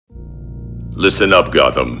Listen up,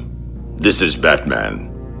 Gotham. This is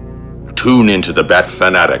Batman. Tune into the Bat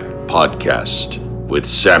Fan Addict podcast with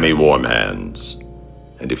Sammy Warm Hands.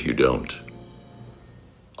 And if you don't,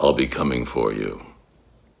 I'll be coming for you.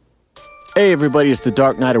 Hey everybody, it's the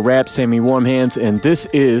Dark Knight of Rap, Sammy Warm Hands, and this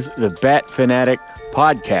is the Bat Fan Addict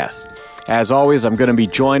podcast. As always, I'm going to be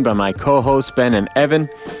joined by my co-hosts, Ben and Evan.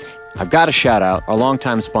 I've got to shout out our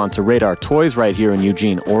longtime sponsor, Radar Toys, right here in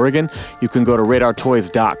Eugene, Oregon. You can go to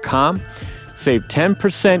radartoys.com, save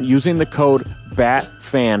 10% using the code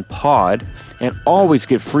BATFANPOD, and always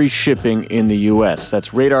get free shipping in the U.S.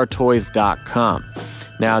 That's radartoys.com.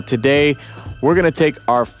 Now, today, we're going to take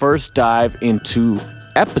our first dive into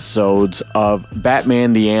episodes of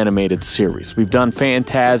Batman the Animated Series. We've done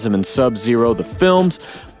Phantasm and Sub-Zero, the films,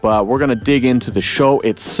 but we're going to dig into the show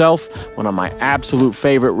itself, one of my absolute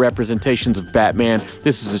favorite representations of Batman.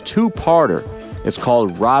 This is a two-parter. It's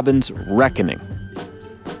called Robin's Reckoning.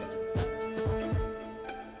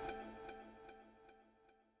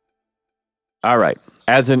 All right.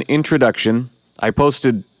 As an introduction, I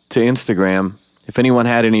posted to Instagram if anyone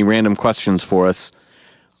had any random questions for us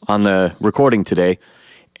on the recording today.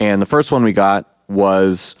 And the first one we got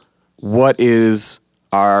was, what is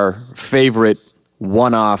our favorite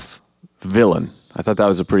one-off villain? I thought that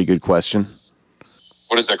was a pretty good question.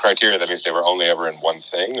 What is the criteria? That means they were only ever in one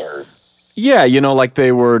thing, or? Yeah, like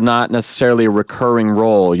they were not necessarily a recurring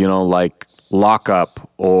role, like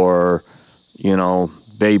Lockup or,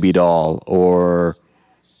 Baby Doll or...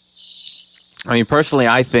 personally,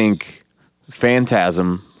 I think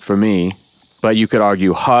Phantasm for me, but you could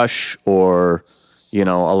argue Hush or, a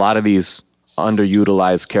lot of these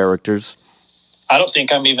underutilized characters. I don't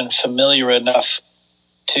think I'm even familiar enough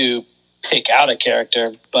to pick out a character,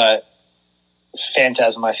 but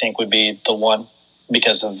Phantasm, I think, would be the one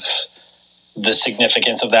because of the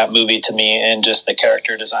significance of that movie to me and just the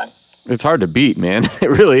character design. It's hard to beat, man. It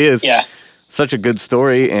really is. Yeah. Such a good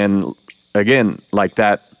story. And again, like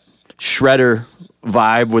that Shredder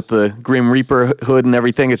vibe with the Grim Reaper hood and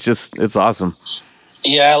everything. It's awesome.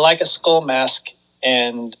 Yeah, I like a skull mask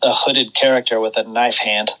and a hooded character with a knife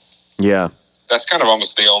hand. Yeah. That's kind of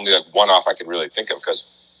almost the only one-off I can really think of, because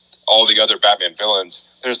all the other Batman villains,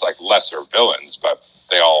 there's lesser villains, but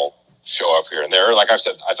they all show up here and there. Like I've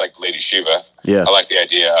said, I like Lady Shiva. Yeah. I like the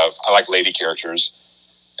idea of, I like lady characters,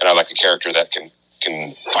 and I like a character that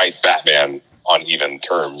can fight Batman on even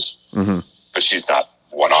terms. Mm-hmm. But she's not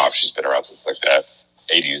one-off. She's been around since the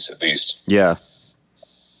 80s at least. Yeah.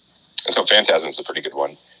 And so Phantasm's a pretty good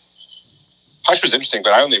one. Hush was interesting,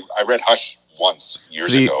 but I read Hush once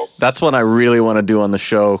years ago. That's one I really want to do on the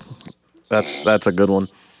show. That's a good one.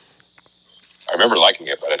 I remember liking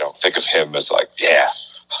it, but I don't think of him as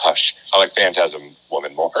Hush. I like Phantasm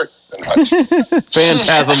Woman more than Hush.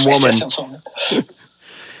 Phantasm Woman.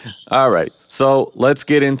 All right, so let's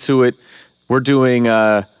get into it. We're doing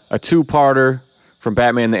a two-parter from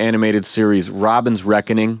Batman the Animated Series, Robin's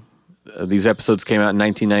Reckoning. These episodes came out in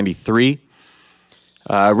 1993.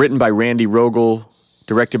 Written by Randy Rogel,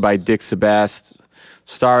 directed by Dick Sebast,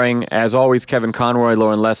 starring, as always, Kevin Conroy,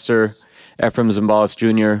 Lauren Lester, Ephraim Zimbalist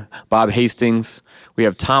Jr., Bob Hastings. We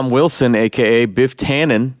have Tom Wilson, a.k.a. Biff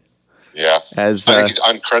Tannen. Yeah. As I think he's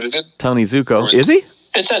uncredited. Tony Zuko. Is he?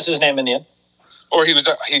 It says his name in the end. Or he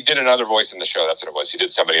did another voice in the show. That's what it was. He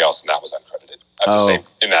did somebody else, and that was uncredited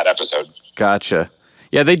in that episode. Gotcha.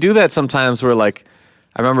 Yeah, they do that sometimes where, I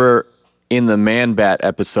remember in the Man-Bat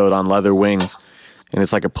episode on Leather Wings, and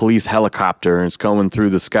it's like a police helicopter, and it's going through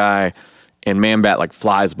the sky, and Man-Bat,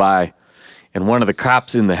 flies by, and one of the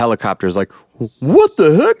cops in the helicopter is like, what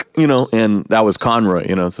the heck? And that was Conroy,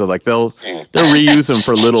 so, they'll reuse him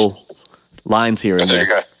for little lines here and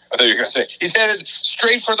there. I thought you were going to say, he's headed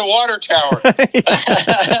straight for the water tower.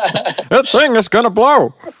 That thing is going to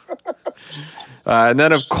blow. And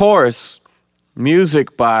then, of course,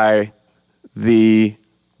 music by the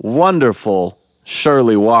wonderful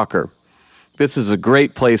Shirley Walker. This is a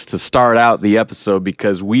great place to start out the episode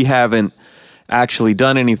because we haven't actually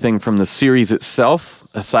done anything from the series itself,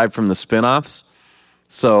 aside from the spin-offs.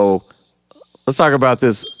 So let's talk about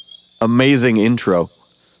this amazing intro.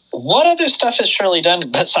 What other stuff has Shirley done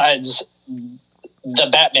besides the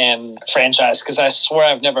Batman franchise? Because I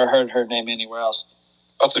swear I've never heard her name anywhere else.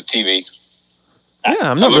 Lots of TV. Yeah,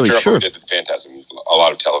 I'm not really sure. We did the Phantasm, a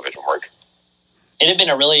lot of television work. It had been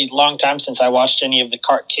a really long time since I watched any of the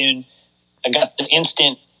cartoon. I got the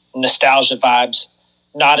instant nostalgia vibes,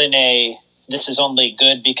 not in a this is only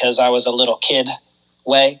good because I was a little kid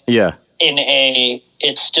way. Yeah. In a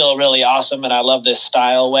it's still really awesome and I love this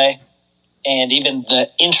style way. And even the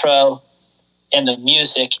intro and the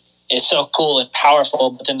music is so cool and powerful,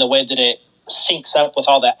 but then the way that it syncs up with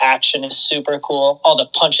all the action is super cool. All the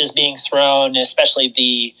punches being thrown, especially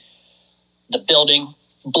the building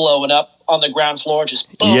blowing up on the ground floor,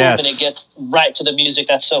 just boom, Yes. and it gets right to the music.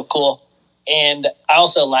 That's so cool. And I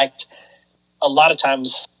also liked a lot of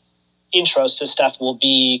times intros to stuff will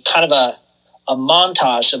be kind of a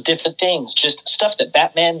montage of different things, just stuff that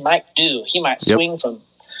Batman might do. He might swing from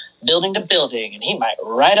building to building, and he might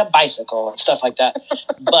ride a bicycle and stuff like that.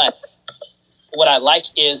 But what I like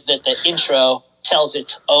is that the intro tells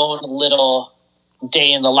its own little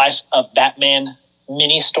day in the life of Batman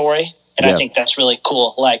mini story. And I think that's really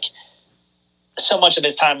cool. Like, so much of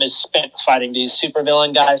his time is spent fighting these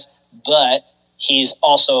supervillain guys, but he's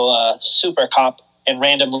also a super cop and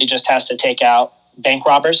randomly just has to take out bank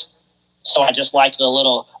robbers. So I just like the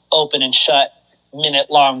little open and shut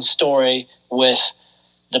minute-long story with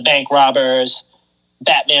the bank robbers.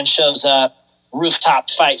 Batman shows up,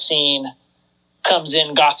 rooftop fight scene, comes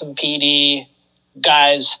in Gotham PD,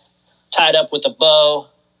 guys tied up with a bow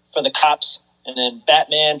for the cops, and then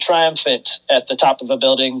Batman triumphant at the top of a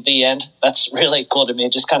building, the end. That's really cool to me.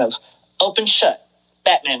 Just kind of open shut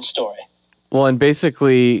Batman story. Well, and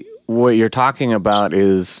basically what you're talking about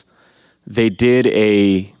is they did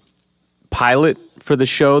a pilot for the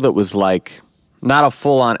show that was like not a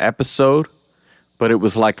full-on episode, but it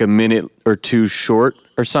was like a minute or two short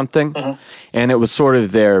or something. Mm-hmm. And it was sort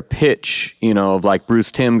of their pitch, you know, of like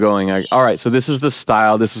Bruce Timm going, like, all right, so this is the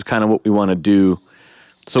style. This is kind of what we want to do.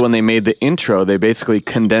 So when they made the intro, they basically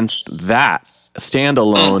condensed that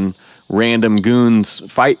standalone random goons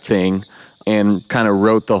fight thing and kind of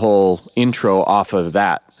wrote the whole intro off of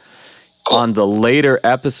that. Cool. On the later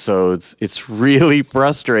episodes, it's really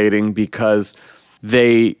frustrating because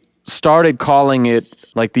they started calling it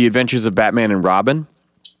like The Adventures of Batman and Robin.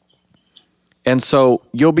 And so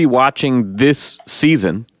you'll be watching this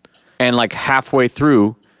season and like halfway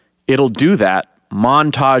through, it'll do that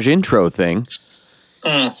montage intro thing.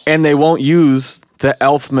 And they won't use the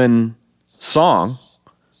Elfman song.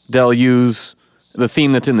 They'll use the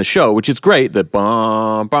theme that's in the show, which is great. The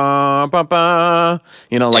ba ba ba ba,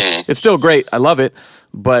 you know, like it's still great. I love it.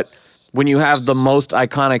 But when you have the most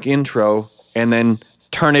iconic intro and then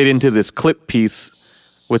turn it into this clip piece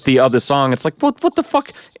with the other song, it's like what the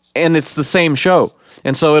fuck? And it's the same show.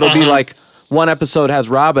 And so it'll be like one episode has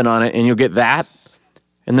Robin on it, and you'll get that,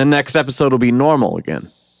 and the next episode will be normal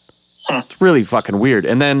again. It's really fucking weird.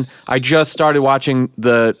 And then I just started watching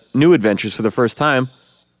the New Adventures for the first time.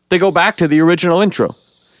 They go back to the original intro.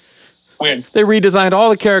 Weird. They redesigned all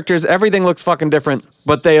the characters. Everything looks fucking different.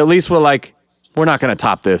 But they at least were like, we're not going to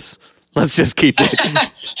top this. Let's just keep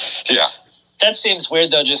it. Yeah. That seems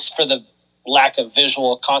weird, though, just for the lack of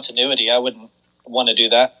visual continuity. I wouldn't want to do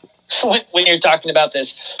that. When you're talking about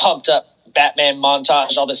this pumped up Batman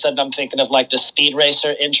montage, all of a sudden I'm thinking of like the Speed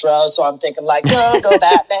Racer intro, so I'm thinking like go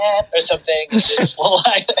Batman or something. It's just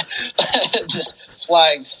like just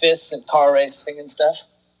flying fists and car racing and stuff.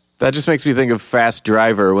 That just makes me think of Fast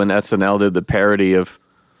Driver when SNL did the parody of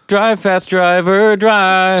Drive Fast Driver,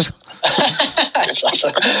 Drive. That's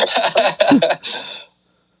awesome.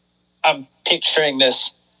 I'm picturing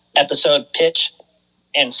this episode pitch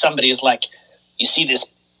and somebody is like, you see this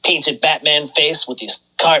painted Batman face with these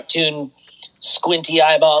cartoon squinty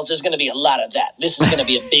eyeballs. There's going to be a lot of that. This is going to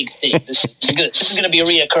be a big thing. This is going to be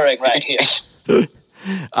reoccurring right here.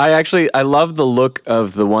 I love the look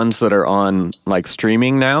of the ones that are on like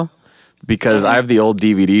streaming now because I have the old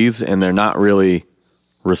DVDs and they're not really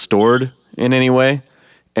restored in any way.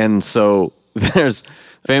 And so there's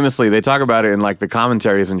famously, they talk about it in like the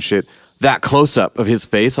commentaries and shit, that close up of his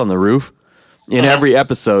face on the roof. In every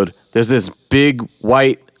episode, there's this big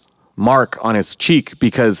white mark on his cheek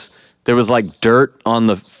because there was like dirt on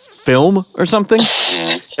the film or something.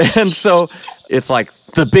 And so it's like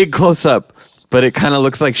the big close up, but it kind of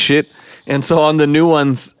looks like shit. And so on the new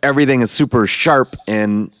ones, everything is super sharp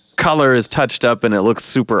and color is touched up and it looks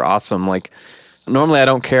super awesome. Like normally I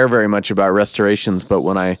don't care very much about restorations, but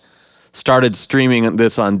when I started streaming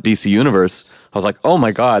this on DC Universe, I was like, oh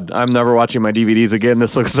my God, I'm never watching my DVDs again.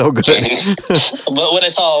 This looks so good. But when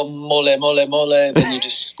it's all mole, then you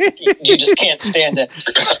just can't stand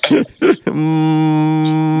it.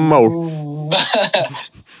 Mo.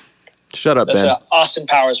 Shut up, That's Ben. an Austin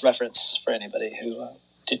Powers reference for anybody who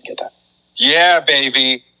didn't get that. Yeah,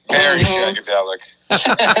 baby. Very psychedelic.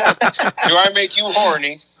 Do I make you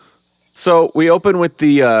horny? So we open with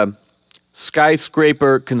the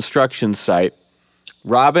skyscraper construction site.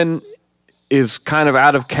 Robin is kind of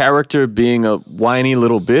out of character being a whiny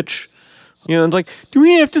little bitch. You know, it's like, do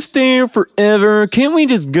we have to stay here forever? Can't we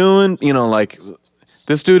just go and, you know, like,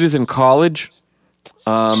 this dude is in college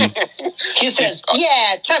He says,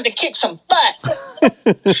 "Yeah, time to kick some butt."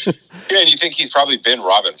 Yeah, and you think he's probably been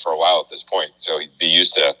Robin for a while at this point, so he'd be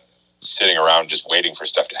used to sitting around just waiting for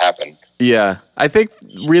stuff to happen. Yeah, I think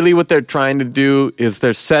really what they're trying to do is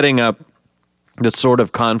they're setting up this sort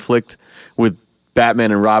of conflict with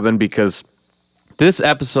Batman and Robin, because this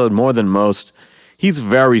episode, more than most, he's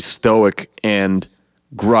very stoic and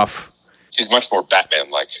gruff. He's much more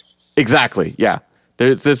Batman-like. Exactly, yeah.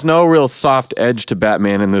 There's no real soft edge to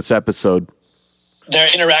Batman in this episode.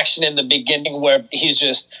 Their interaction in the beginning where he's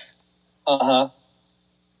just, like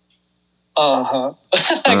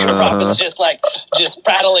Robin's just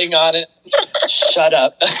prattling on it. Shut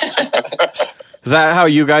up. Is that how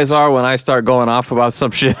you guys are when I start going off about some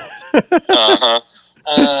shit?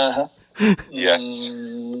 Yes.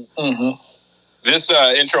 Mm-hmm. This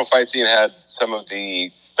intro fight scene had some of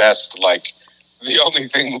the best, the only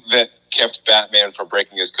thing that kept Batman from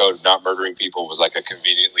breaking his code of not murdering people was like a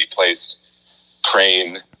conveniently placed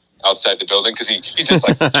crane outside the building, because he's just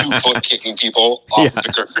 2 foot kicking people off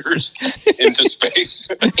the girders into space.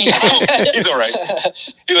 He's all right.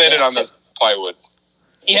 He landed on the plywood.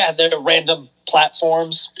 Yeah, there are random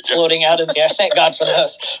platforms floating out in the air. Thank God for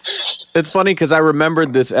those. It's funny because I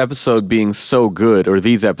remembered this episode being so good, or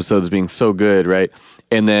these episodes being so good, right?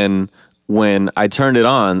 And then when I turned it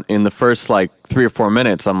on in the first 3 or 4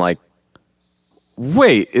 minutes, I'm like,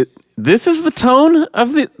 wait, this is the tone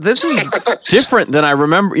of this is different than I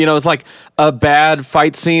remember. It's like a bad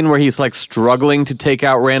fight scene where he's struggling to take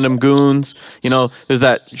out random goons. There's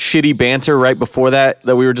that shitty banter right before that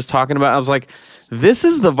we were just talking about. I was like, this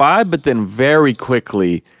is the vibe, but then very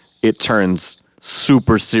quickly it turns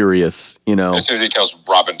super serious, As soon as he tells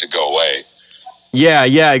Robin to go away.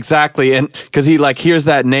 Yeah, exactly. And because he hears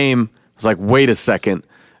that name, I was like, wait a second.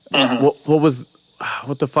 Mm-hmm.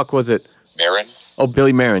 What the fuck was it? Marin? Oh,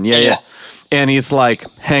 Billy Marin. Yeah. And he's like,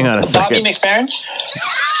 hang on a second. Bobby McFerrin?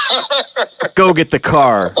 Go get the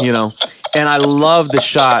car, And I love the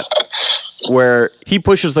shot where he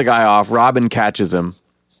pushes the guy off. Robin catches him.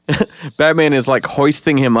 Batman is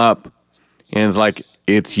hoisting him up and is like,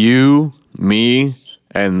 it's you, me,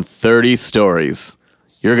 and 30 stories.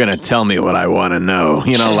 You're going to tell me what I want to know.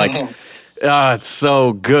 It's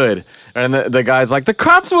so good. And the guy's like, the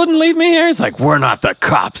cops wouldn't leave me here. It's like, we're not the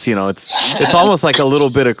cops. It's almost like a little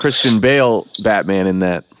bit of Christian Bale Batman in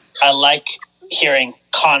that. I like hearing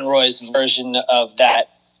Conroy's version of that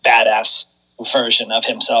badass version of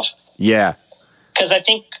himself. Yeah. Because I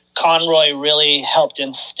think Conroy really helped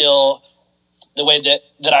instill the way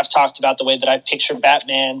that I've talked about, the way that I picture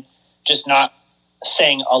Batman, just not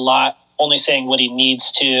saying a lot, only saying what he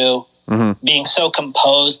needs to, being so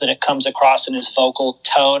composed that it comes across in his vocal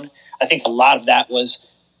tone. I think a lot of that was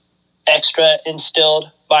extra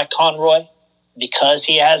instilled by Conroy because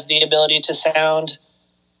he has the ability to sound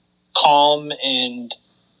calm and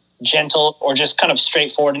gentle, or just kind of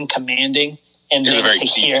straightforward and commanding. And he has a very to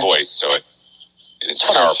deep voice, so it's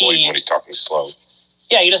powerful even when he's talking slow.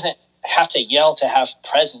 Yeah, he doesn't have to yell to have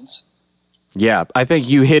presence. Yeah, I think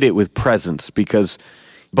you hit it with presence, because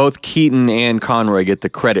both Keaton and Conroy get the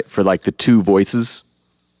credit for the 2 voices.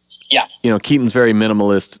 Yeah. Keaton's very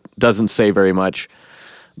minimalist, doesn't say very much,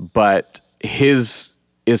 but his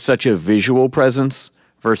is such a visual presence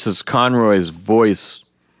versus Conroy's voice.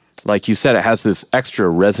 Like you said, it has this extra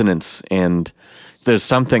resonance, and there's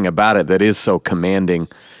something about it that is so commanding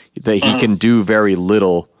that he can do very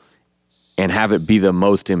little and have it be the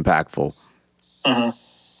most impactful.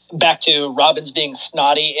 Mm-hmm. Back to Robin's being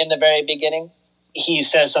snotty in the very beginning. He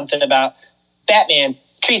says something about Batman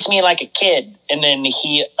treats me like a kid, and then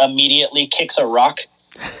he immediately kicks a rock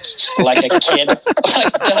like a kid,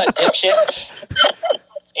 duh, dipshit.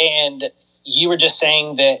 And you were just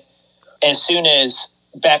saying that as soon as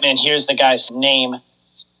Batman hears the guy's name,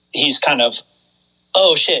 he's kind of,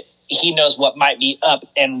 oh shit, he knows what might be up,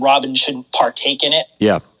 and Robin shouldn't partake in it.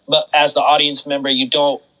 Yeah. But as the audience member, you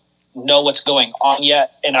don't know what's going on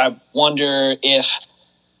yet, and I wonder if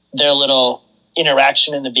their little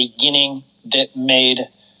interaction in the beginning that made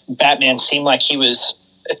Batman seem like he was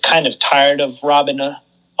kind of tired of Robin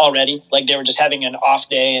already, like they were just having an off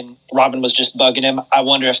day and Robin was just bugging him. I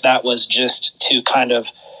wonder if that was just to kind of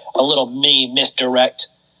a little mini misdirect.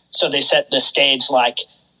 So they set the stage like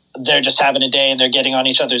they're just having a day and they're getting on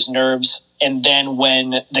each other's nerves, and then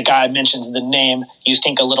when the guy mentions the name, you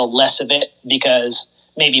think a little less of it because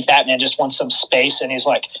maybe Batman just wants some space, and he's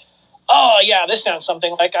like, oh yeah, this sounds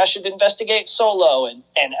something like I should investigate solo. And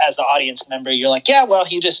as the audience member, you're like, yeah, well,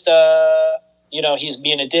 he just, he's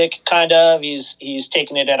being a dick, kind of. He's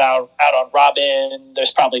taking it out on Robin.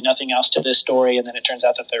 There's probably nothing else to this story. And then it turns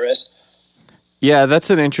out that there is. Yeah, that's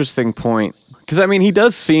an interesting point. Because, I mean, he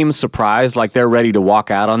does seem surprised, like they're ready to walk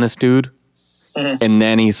out on this dude. Mm-hmm. And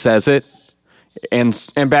then he says it. And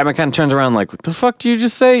Batman kind of turns around like, what the fuck do you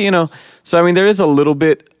just say? You know? So, I mean, there is a little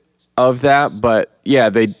bit of that. But, yeah,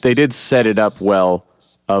 they did set it up well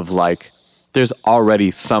of, like, there's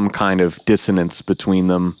already some kind of dissonance between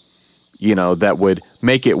them, you know, that would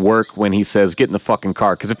make it work when he says, get in the fucking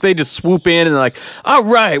car. Because if they just swoop in and they're like, all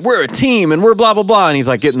right, we're a team and we're blah, blah, blah. And he's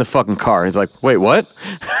like, get in the fucking car. He's like, wait, what?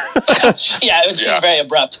 Yeah, it would seem very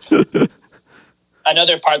abrupt.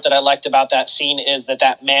 Another part that I liked about that scene is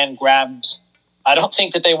that man grabs, I don't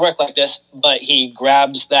think that they work like this, but he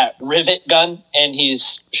grabs that rivet gun and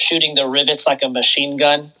he's shooting the rivets like a machine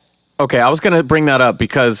gun. Okay, I was going to bring that up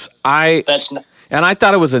because I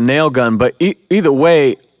thought it was a nail gun, but either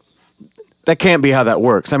way, that can't be how that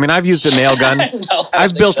works. I mean, I've used a nail gun. No,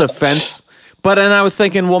 I've built a fence. And I was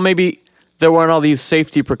thinking, well, maybe there weren't all these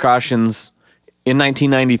safety precautions in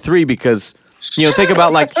 1993 because, you know, think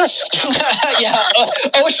about like... Yeah,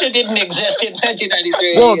 OSHA didn't exist in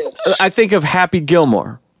 1993. Well, I think of Happy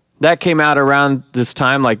Gilmore. That came out around this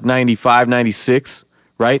time, like 95, 96,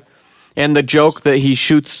 right? And the joke that he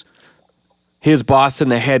shoots his boss in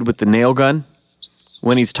the head with the nail gun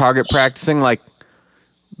when he's target practicing, like,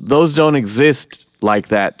 those don't exist like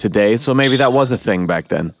that today, so maybe that was a thing back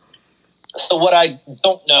then. So what I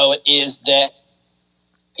don't know is that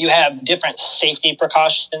you have different safety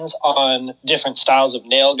precautions on different styles of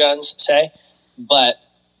nail guns, say, but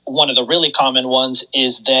one of the really common ones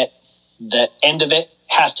is that the end of it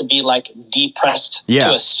has to be like depressed to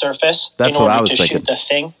a surface in order to shoot the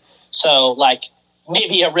thing. So like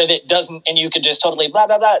maybe a rivet doesn't, and you could just totally blah,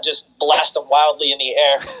 blah, blah, just blast them wildly in the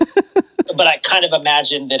air. But I kind of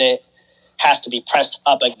imagine that it has to be pressed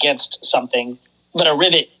up against something. But a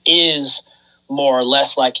rivet is more or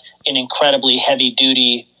less like an incredibly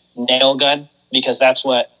heavy-duty nail gun, because that's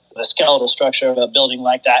what the skeletal structure of a building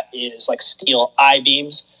like that is, like steel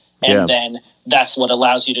I-beams. And then that's what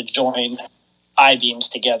allows you to join I-beams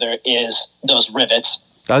together is those rivets.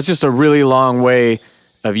 That's just a really long way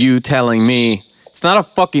of you telling me, it's not a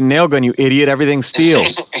fucking nail gun, you idiot. Everything's steel.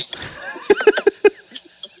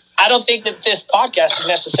 I don't think that this podcast would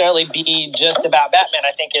necessarily be just about Batman.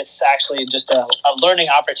 I think it's actually just a learning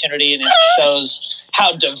opportunity, and it shows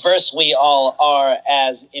how diverse we all are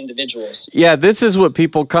as individuals. Yeah, this is what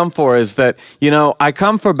people come for, is that, you know, I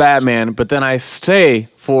come for Batman, but then I stay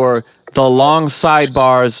for the long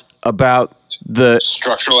sidebars about the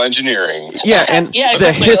structural engineering. Yeah, and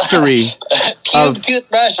the history of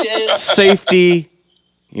toothbrushes, safety.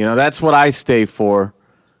 You know, that's what I stay for.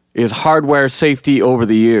 Is hardware safety over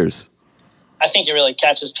the years. I think it really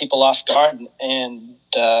catches people off guard, and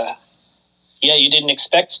you didn't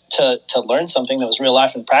expect to learn something that was real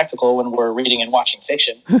life and practical when we're reading and watching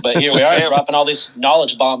fiction. But here we are dropping all these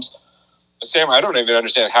knowledge bombs. Sam, I don't even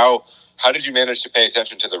understand how did you manage to pay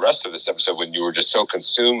attention to the rest of this episode when you were just so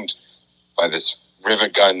consumed by this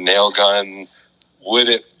rivet gun, nail gun, would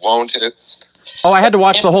it, won't it? Oh, I had to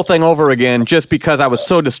watch the whole thing over again just because I was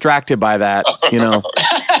so distracted by that, you know.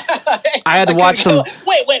 I had to watch some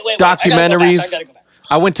documentaries.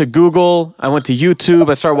 I went to Google. I went to YouTube.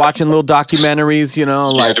 I started watching little documentaries, you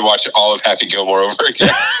know. You had to watch all of Happy Gilmore over again.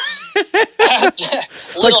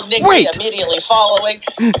 Little Nicky immediately following.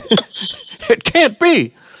 It can't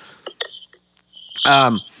be.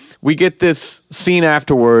 We get this scene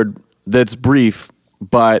afterward that's brief,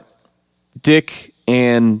 but Dick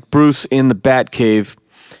and Bruce in the Batcave,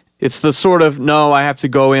 it's the sort of, no, I have to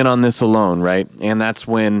go in on this alone, right? And that's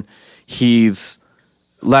when he's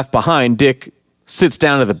left behind. Dick sits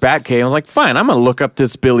down at the Batcave and was like, fine, I'm going to look up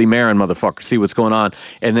this Billy Marin motherfucker, see what's going on.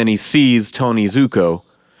 And then he sees Tony Zuko.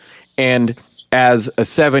 And as a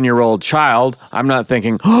 7-year-old child, I'm not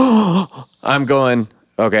thinking, oh, I'm going,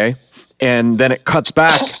 okay. And then it cuts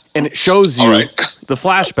back and it shows you the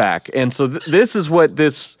flashback. And so this is what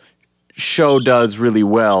this show does really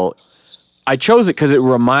well. I chose it because it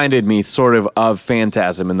reminded me sort of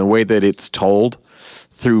Phantasm and the way that it's told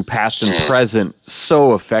through past and present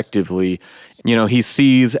so effectively. You know, he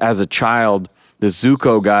sees as a child the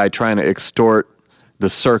Zuko guy trying to extort the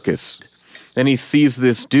circus. Then he sees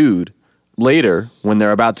this dude later when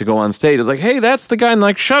they're about to go on stage. It's like, hey, that's the guy. And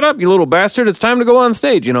like, shut up, you little bastard. It's time to go on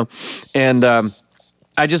stage, you know. And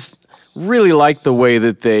I just really like the way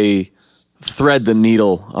that they thread the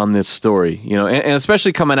needle on this story, you know, and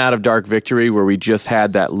especially coming out of Dark Victory where we just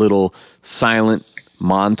had that little silent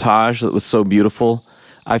montage that was so beautiful.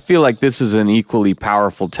 I feel like this is an equally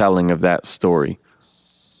powerful telling of that story.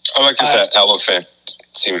 I like that elephant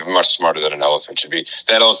seemed much smarter than an elephant should be.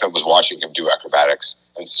 That elephant was watching him do acrobatics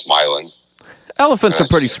and smiling. Elephants are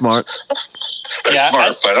pretty smart. They're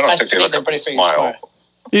smart, but I don't think they look up and smile. Smart.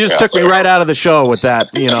 You just took me right out of the show with that,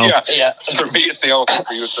 you know. Yeah. For me, it's the elephant.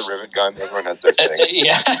 For you, it's the rivet gun. Everyone has their thing.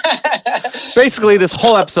 Basically, this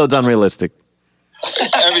whole episode's unrealistic.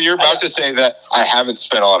 I mean, you're about to say that I haven't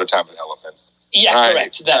spent a lot of time with elephants. Yeah,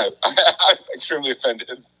 correct. I'm extremely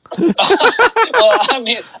offended. Well, I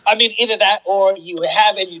mean, either that or you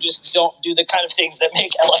have and you just don't do the kind of things that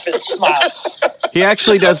make elephants smile. He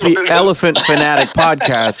actually does the Elephant Fanatic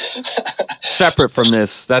podcast separate from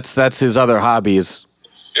this. That's his other hobbies.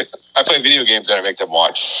 I play video games and I make them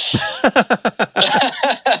watch.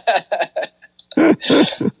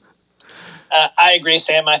 I agree,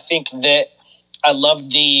 Sam. I think that I love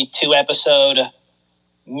the 2-episode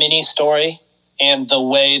mini story and the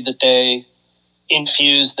way that they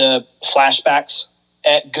infuse the flashbacks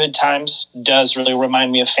at good times does really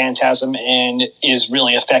remind me of Phantasm and is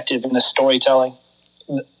really effective in the storytelling.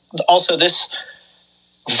 Also, this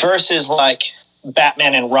versus like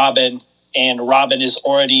Batman and Robin is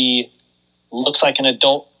already looks like an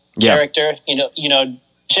adult character. You know,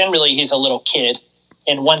 generally he's a little kid.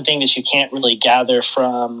 And one thing that you can't really gather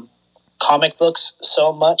from comic books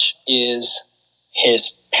so much is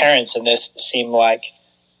his parents in this seem like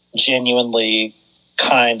genuinely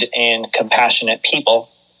kind and compassionate people.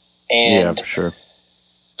 And yeah, for sure.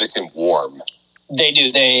 They seem warm. They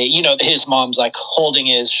do. His mom's like holding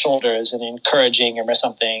his shoulders and encouraging him or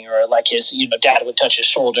something, or like his, dad would touch his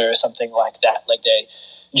shoulder or something like that. Like they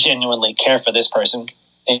genuinely care for this person,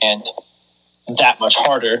 and that much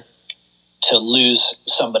harder to lose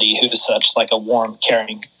somebody who's such like a warm,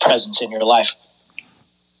 caring presence in your life.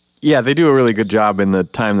 Yeah, they do a really good job in the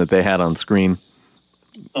time that they had on screen.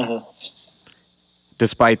 Mm-hmm.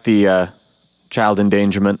 Despite the child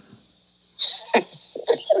endangerment.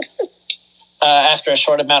 After a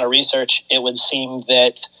short amount of research, it would seem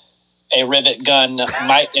that a rivet gun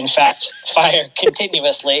might, in fact, fire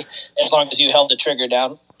continuously as long as you held the trigger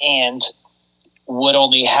down, and would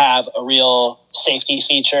only have a real safety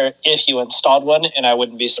feature if you installed one. And I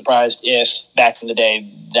wouldn't be surprised if back in the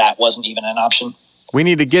day that wasn't even an option. We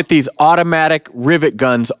need to get these automatic rivet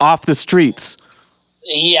guns off the streets.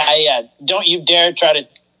 Yeah. Don't you dare try to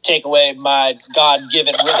take away my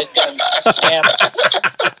God-given rivet guns, Sam.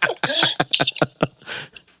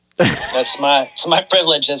 It's my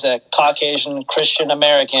privilege as a Caucasian Christian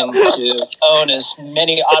American to own as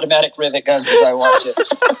many automatic rivet guns as I want to.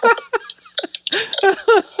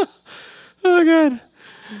 Oh,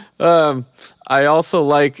 God. I also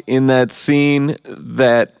like in that scene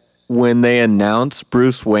that when they announce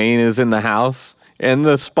Bruce Wayne is in the house and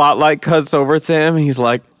the spotlight cuts over to him, he's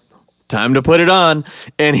like, time to put it on.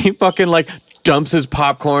 And he fucking like dumps his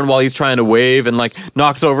popcorn while he's trying to wave and like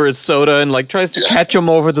knocks over his soda and like tries to catch him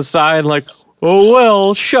over the side like, oh,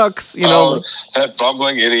 well, shucks, that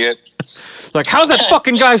bumbling idiot. Like, how's that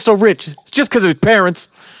fucking guy so rich? It's just because of his parents.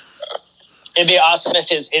 It'd be awesome if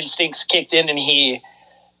his instincts kicked in and he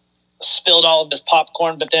spilled all of his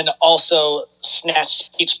popcorn, but then also snatched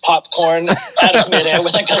each popcorn out of midair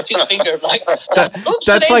with like a 2-finger. Like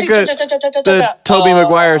that's like the Tobey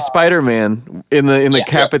Maguire Spider-Man in the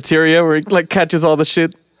cafeteria where he like catches all the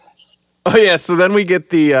shit. Oh yeah, so then we get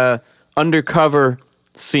the undercover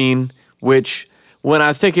scene, which when I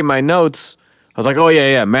was taking my notes, I was like, oh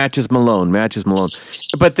yeah, matches Malone.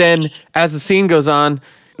 But then as the scene goes on,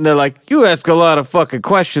 they're like, you ask a lot of fucking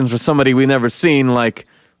questions for somebody we never seen, like,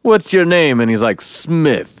 what's your name? And he's like,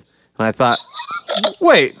 Smith. And I thought,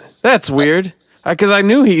 wait, that's weird. Because I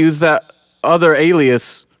knew he used that other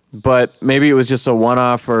alias, but maybe it was just a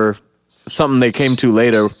one-off or something they came to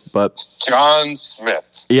later. But John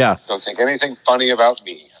Smith. Yeah. Don't think anything funny about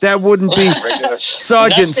me. That wouldn't be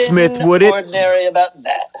Sergeant Smith, would it? Ordinary about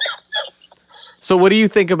that. So what do you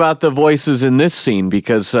think about the voices in this scene?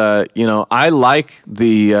 Because, I like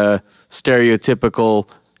the stereotypical,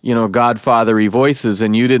 Godfather-y voices,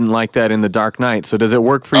 and you didn't like that in The Dark Knight. So does it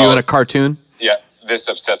work for you in a cartoon? Yeah, this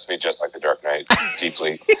upsets me just like The Dark Knight,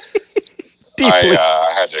 deeply. Deeply.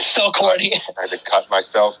 I had to so corny. I had to cut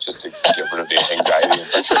myself just to get rid of the anxiety and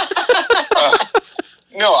pressure.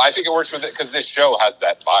 No, I think it works with it because this show has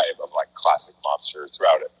that vibe of like classic mobster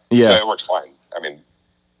throughout it. Yeah. So it works fine. I mean,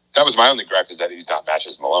 that was my only gripe is that he's not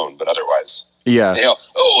Matches Malone, but otherwise. Yeah.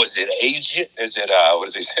 Is it agent? Is it, what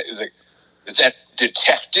does he say? Is that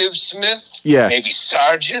Detective Smith? Yeah. Maybe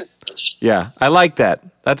Sergeant? Yeah, I like that.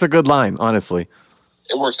 That's a good line, honestly.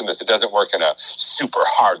 It works in this. It doesn't work in a super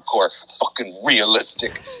hardcore, fucking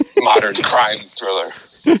realistic, modern crime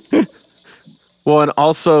thriller. Well, and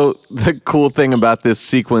also the cool thing about this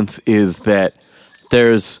sequence is that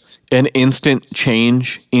there's an instant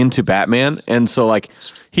change into Batman. And so, like,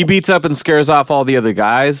 he beats up and scares off all the other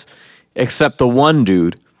guys, except the one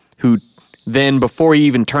dude who then, before he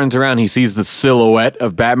even turns around, he sees the silhouette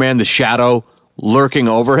of Batman, the shadow lurking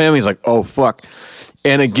over him. He's like, oh, fuck.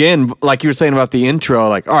 And again, like you were saying about the intro,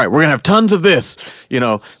 like, all right, we're going to have tons of this. You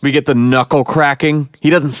know, we get the knuckle cracking. He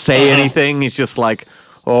doesn't say anything. He's just like,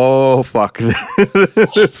 oh, fuck.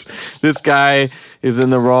 This guy is in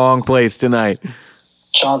the wrong place tonight.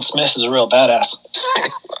 John Smith is a real badass.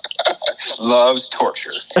 Loves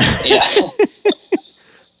torture. Yeah.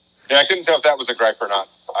 Yeah, I couldn't tell if that was a gripe or not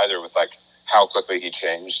either with, like, how quickly he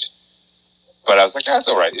changed. But I was like, that's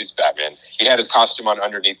all right. He's Batman. He had his costume on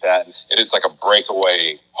underneath that, and it's like a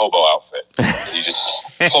breakaway hobo outfit. He just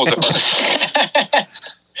pulls it up.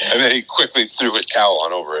 And then he quickly threw his cowl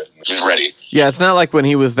on over it and was ready. Yeah, it's not like when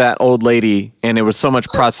he was that old lady and there was so much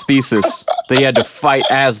prosthesis that he had to fight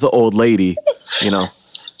as the old lady, you know.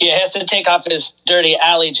 Yeah, he has to take off his dirty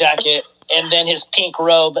alley jacket and then his pink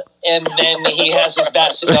robe, and then he has his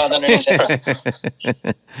bat suit on underneath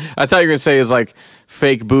it. I thought you were going to say it's like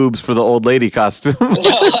fake boobs for the old lady costume. No.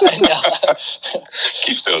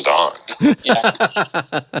 Keeps those on.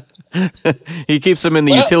 Yeah. He keeps them in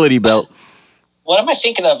the utility belt. What am I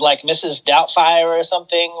thinking of? Like Mrs. Doubtfire or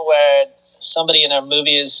something, where somebody in a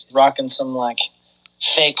movie is rocking some like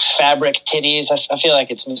fake fabric titties. I feel like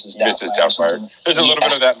it's Mrs. Doubtfire. Mrs. Doubtfire. There's a little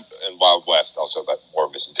bit of that in Wild West, also, but more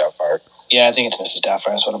Mrs. Doubtfire. Yeah, I think it's Mrs.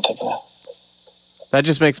 Doubtfire. That's what I'm thinking of. That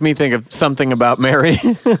just makes me think of Something About Mary.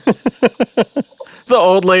 The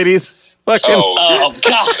old ladies. Fucking. Oh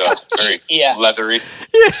God. Very Yeah. leathery.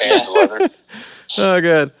 Yeah. Tanned leather. Oh,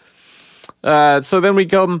 good. So then we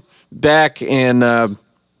come back and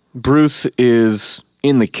Bruce is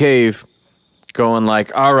in the cave going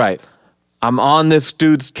like, all right, I'm on this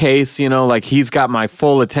dude's case, you know, like he's got my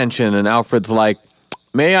full attention. And Alfred's like,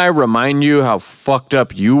 may I remind you how fucked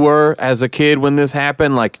up you were as a kid when this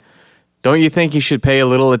happened? Like, don't you think you should pay a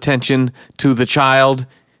little attention to the child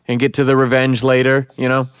and get to the revenge later, you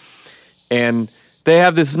know? And they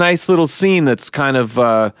have this nice little scene that's kind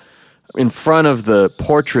of in front of the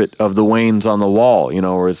portrait of the Waynes on the wall, you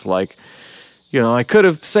know, where it's like, you know, I could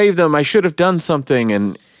have saved them. I should have done something.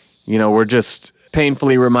 And, you know, we're just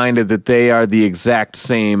painfully reminded that they are the exact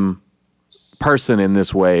same person in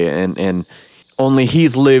this way. And only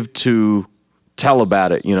he's lived to tell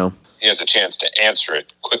about it, you know. He has a chance to answer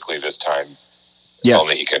it quickly this time. Yes.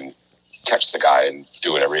 Only he can catch the guy and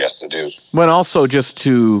do whatever he has to do. But also just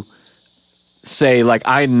to say, like,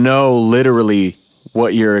 I know literally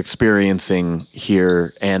what you're experiencing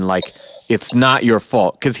here, and, like, it's not your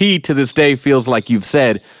fault. Because he, to this day, feels like you've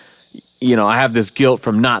said, you know, I have this guilt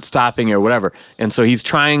from not stopping or whatever. And so he's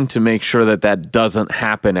trying to make sure that that doesn't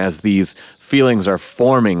happen as these feelings are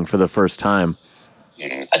forming for the first time.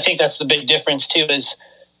 I think that's the big difference, too, is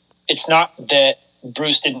it's not that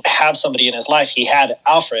Bruce didn't have somebody in his life. He had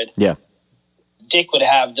Alfred. Yeah. Dick would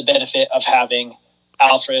have the benefit of having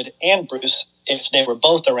Alfred and Bruce if they were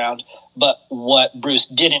both around. But what Bruce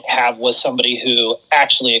didn't have was somebody who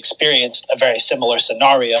actually experienced a very similar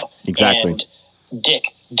scenario. Exactly. And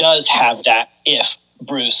Dick does have that if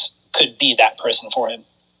Bruce could be that person for him.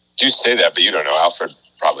 You say that, but you don't know. Alfred,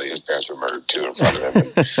 probably his parents were murdered too in front of him.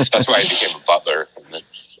 And that's why he became a butler.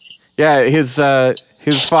 Yeah,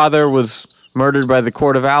 his father was murdered by the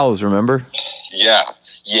Court of Owls, remember? Yeah.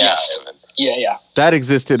 Yes. Yeah. That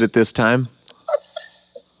existed at this time.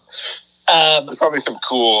 There's probably some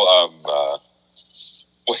cool,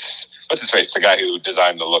 what's his face? The guy who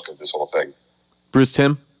designed the look of this whole thing. Bruce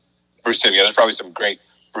Timm? Bruce Timm, yeah. There's probably some great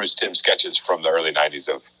Bruce Timm sketches from the early 90s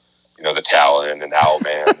of, you know, the Talon and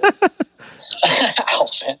Owlman.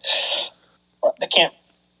 Owlman. I can't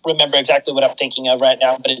remember exactly what I'm thinking of right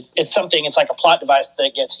now, but it's something, it's like a plot device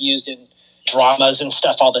that gets used in dramas and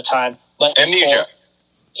stuff all the time. But Amnesia.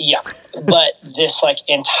 Yeah. But this like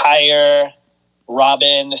entire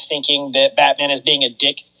Robin thinking that Batman is being a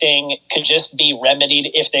dick thing could just be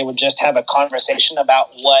remedied if they would just have a conversation about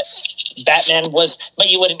what Batman was. But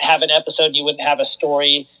you wouldn't have an episode, you wouldn't have a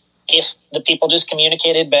story if the people just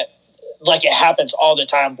communicated. But like it happens all the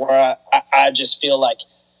time where I just feel like,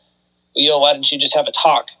 yo, why don't you just have a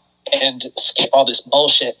talk and skip all this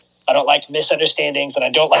bullshit? I don't like misunderstandings and I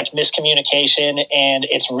don't like miscommunication. And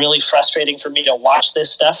it's really frustrating for me to watch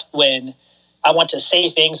this stuff when I want to say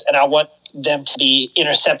things and I want them to be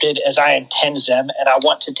intercepted as I intend them. And I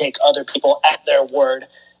want to take other people at their word.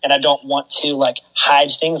 And I don't want to like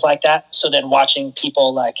hide things like that. So then watching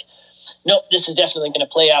people like, nope, this is definitely going to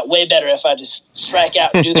play out way better if I just strike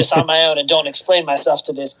out and do this on my own and don't explain myself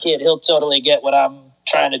to this kid. He'll totally get what I'm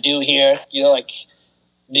trying to do here. You know, like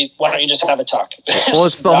Why don't you just have a talk? Well,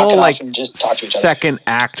 it's the whole like just talk to each other. second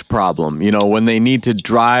act problem, you know, when they need to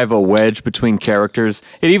drive a wedge between characters.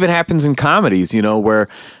 It even happens in comedies, you know, where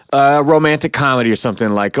romantic comedy or something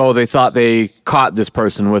like, oh, they thought they caught this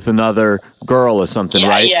person with another girl or something,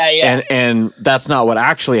 right? Yeah. And that's not what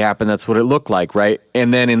actually happened. That's what it looked like, right?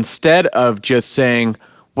 And then instead of just saying,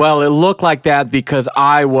 well, it looked like that because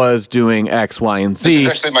I was doing X, Y, and Z. This is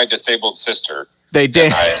actually my disabled sister. They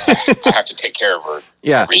did. I have to take care of her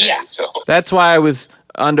every day. So. That's why I was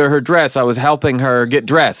under her dress. I was helping her get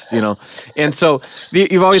dressed, you know. And so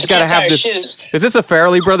you've always got to have this. Shoes. Is this a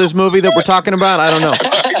Farrelly Brothers movie that we're talking about? I don't know.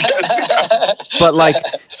 But like,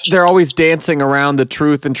 they're always dancing around the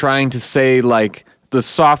truth and trying to say like the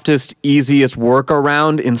softest, easiest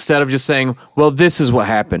workaround instead of just saying, well, this is what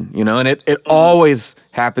happened, you know. And it always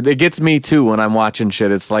happens. It gets me too when I'm watching shit.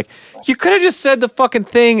 It's like, you could have just said the fucking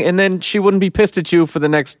thing and then she wouldn't be pissed at you for the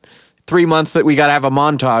next 3 months that we got to have a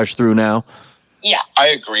montage through now. Yeah. I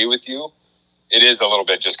agree with you. It is a little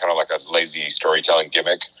bit just kind of like a lazy storytelling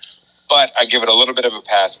gimmick. But I give it a little bit of a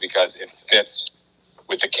pass because it fits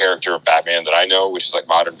with the character of Batman that I know, which is like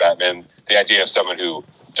modern Batman. The idea of someone who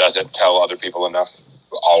doesn't tell other people enough,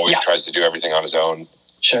 who always tries to do everything on his own.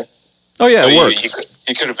 Sure. Oh, yeah, it works.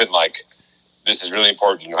 He could have been like, this is really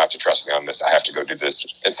important. You have to trust me on this. I have to go do this,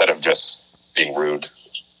 instead of just being rude.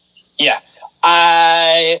 Yeah.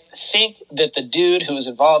 I think that the dude who was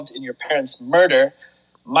involved in your parents' murder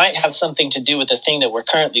might have something to do with the thing that we're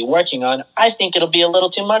currently working on. I think it'll be a little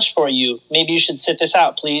too much for you. Maybe you should sit this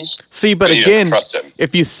out, please. See, but again,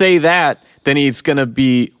 if you say that, then he's going to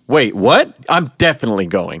be, wait, what? I'm definitely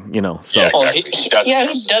going, you know. So. Yeah, exactly.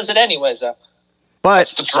 He does it anyways, though. But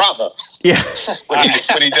that's the drama. Yeah.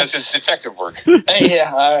 when he does his detective work.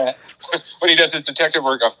 Yeah, all right. When he does his detective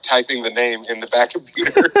work of typing the name in the back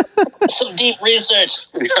computer. Some deep research.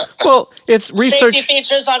 Yeah. Well, it's research. Safety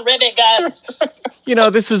features on rivet guns. You know,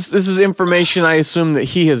 this is information I assume that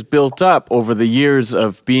he has built up over the years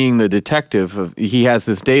of being the detective. He has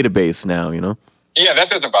this database now, you know? Yeah, that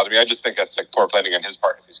doesn't bother me. I just think that's like poor planning on his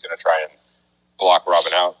part if he's going to try and block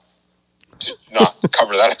Robin out. To not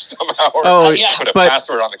cover that up somehow or put a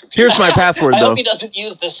password on the computer. Here's my password, though. I hope he doesn't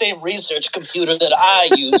use the same research computer that I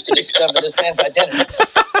use to discover this man's identity.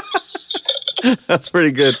 That's pretty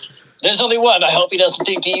good. There's only one. I hope he doesn't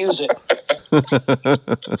think to use it.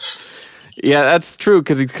 Yeah, that's true,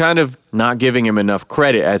 because he's kind of not giving him enough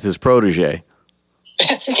credit as his protege.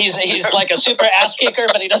 he's like a super ass kicker,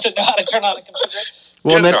 but he doesn't know how to turn on a computer.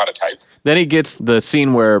 Well, he doesn't know how to type. Then he gets the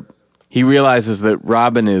scene where he realizes that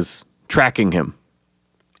Robin is tracking him.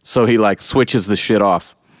 So he like switches the shit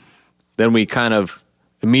off. Then we kind of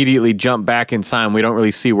immediately jump back in time. We don't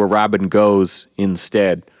really see where Robin goes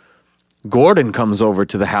instead. Gordon comes over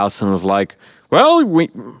to the house and was like, well,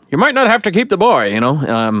 you might not have to keep the boy, you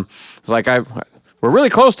know. It's like, we're really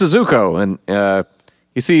close to Zuko. And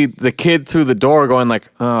you see the kid through the door going like,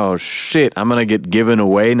 oh, shit, I'm going to get given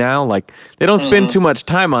away now. Like, they don't spend too much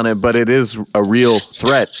time on it, but it is a real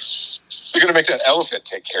threat. They're going to make that elephant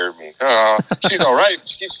take care of me. She's all right.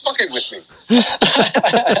 She keeps fucking with me.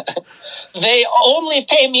 They only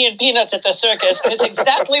pay me in peanuts at the circus. It's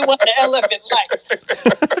exactly what the elephant likes.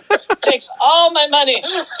 Takes all my money.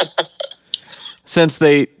 Since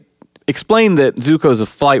they explained that Zuko's a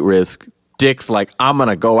flight risk, Dick's like, I'm going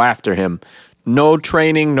to go after him. No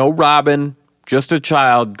training, no Robin, just a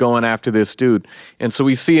child going after this dude. And so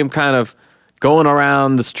we see him kind of going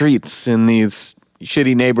around the streets in these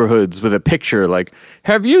shitty neighborhoods with a picture like,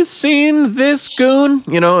 have you seen this goon?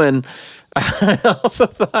 You know, and I also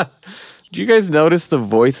thought, did you guys notice the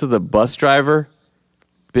voice of the bus driver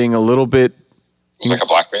being a little bit like a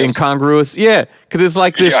black man? Incongruous? Yeah, because it's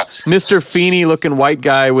like this Mr. Feeney looking white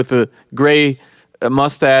guy with a gray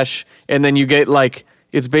mustache, and then you get like,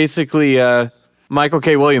 it's basically Michael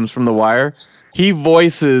K. Williams from The Wire. He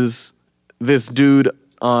voices this dude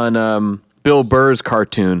on Bill Burr's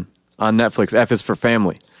cartoon on Netflix, F is for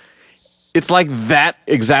Family. It's like that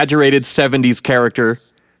exaggerated 70s character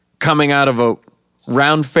coming out of a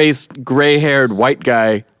round-faced, gray-haired white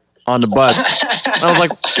guy on the bus. I was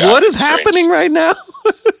like, what is happening right now?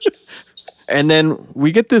 And then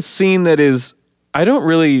we get this scene that is, I don't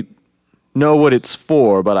really know what it's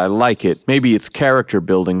for, but I like it. Maybe it's character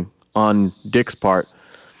building on Dick's part.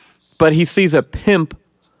 But he sees a pimp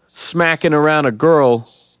smacking around a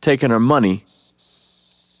girl, taking her money,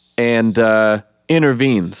 and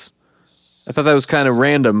intervenes. I thought that was kind of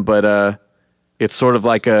random, but it's sort of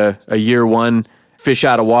like a year one fish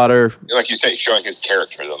out of water. Like you say, showing his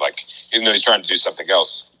character. That like, even though he's trying to do something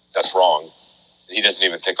else that's wrong, he doesn't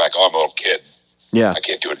even think like, oh, I'm a little kid. Yeah. I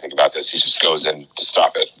can't do anything about this. He just goes in to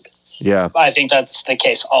stop it. Yeah. I think that's the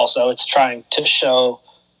case also. It's trying to show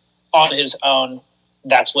on his own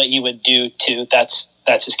that's what he would do too. That's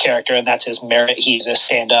his character and that's his merit. He's a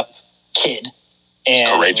stand-up kid. And he's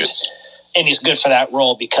courageous. And he's good for that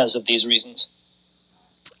role because of these reasons.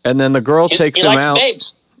 And then the girl takes him out. He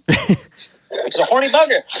likes babes. He's a horny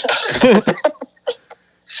bugger.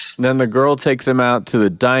 Then the girl takes him out to the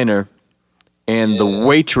diner, and the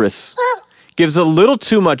waitress gives a little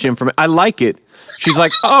too much information. I like it. She's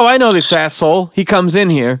like, oh, I know this asshole. He comes in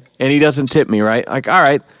here, and he doesn't tip me, right? Like, all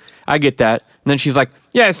right, I get that. And then she's like,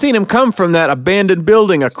 yeah, I seen him come from that abandoned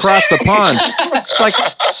building across the pond. It's like,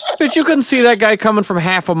 bitch, you couldn't see that guy coming from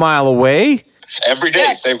half a mile away. Every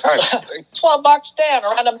day, same time. 12 bucks down,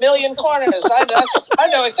 around a million corners. I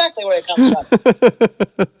know exactly where it comes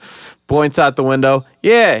from. Points out the window.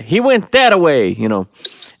 Yeah, he went that way, you know.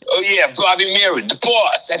 Oh, yeah, Bobby Merritt, the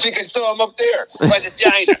boss. I think I saw him up there by the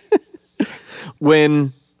diner.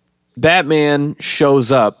 When Batman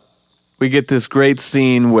shows up, we get this great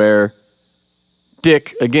scene where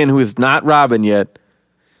Dick, again, who is not Robin yet,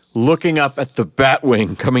 looking up at the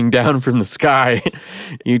Batwing coming down from the sky.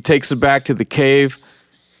 He takes it back to the cave.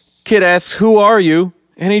 Kid asks, who are you?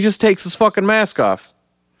 And he just takes his fucking mask off.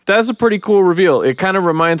 That's a pretty cool reveal. It kind of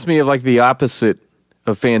reminds me of like the opposite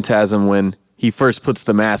of Phantasm when he first puts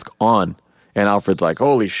the mask on. And Alfred's like,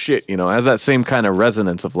 holy shit, you know, has that same kind of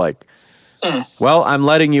resonance of like, well, I'm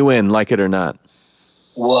letting you in, like it or not.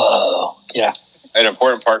 Whoa. Yeah. An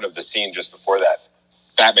important part of the scene just before that,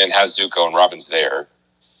 Batman has Zuko and Robin's there.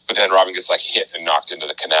 But then Robin gets like hit and knocked into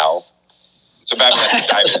the canal. So Batman has to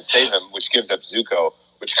dive in and save him, which gives up Zuko,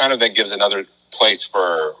 which kind of then gives another place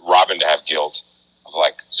for Robin to have guilt. Of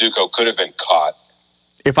like, Zuko could have been caught.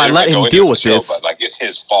 If I let him deal with this. But like, it's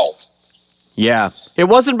his fault. Yeah. It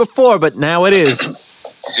wasn't before, but now it is.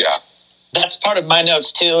 Yeah. That's part of my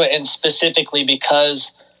notes too, and specifically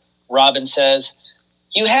because Robin says,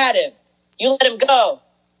 you had him. You let him go.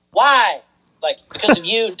 Why? Like, because of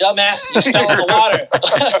you, dumbass, you fell in the water.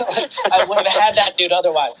 I wouldn't have had that dude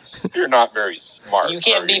otherwise. You're not very smart. You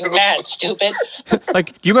can't be mad, stupid.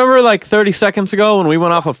 Like, do you remember like 30 seconds ago when we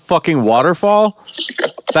went off a fucking waterfall?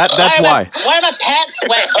 That's why. Why are my pants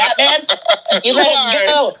wet, Batman? You let it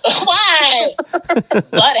go. Why?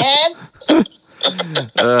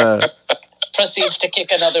 Butthead? Proceeds to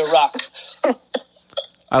kick another rock.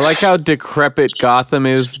 I like how decrepit Gotham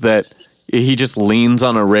is that he just leans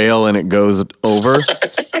on a rail and it goes over.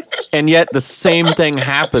 And yet the same thing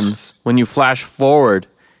happens when you flash forward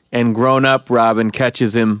and grown-up Robin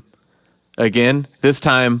catches him again. This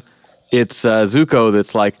time it's Zuko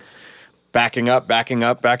that's like backing up,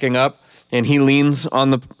 and he leans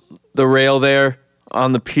on the rail there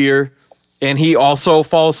on the pier, and he also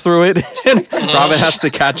falls through it, and Robin has to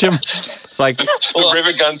catch him. It's like... The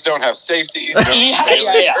rivet guns don't have safeties.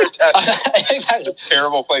 Yeah. Exactly. It's a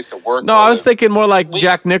terrible place to work. No, I was thinking more like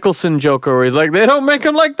Jack Nicholson Joker, where he's like, they don't make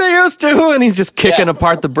him like they used to, and he's just kicking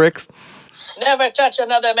apart the bricks. Never touch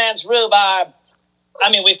another man's rhubarb. I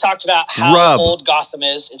mean, we've talked about how old Gotham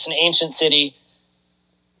is. It's an ancient city.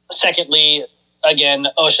 Secondly, again,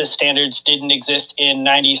 OSHA standards didn't exist in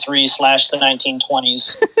 93/the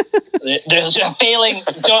 1920s. There's a failing.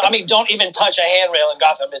 Don't even touch a handrail in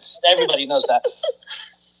Gotham. Everybody knows that.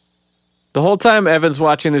 The whole time Evan's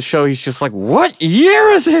watching this show, he's just like, what year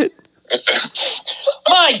is it?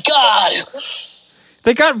 My God.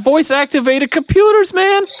 They got voice-activated computers,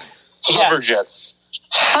 man. Hover jets.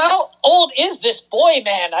 How old is this boy,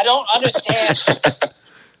 man? I don't understand.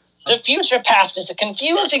 The future past is a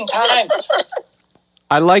confusing time.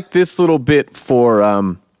 I like this little bit for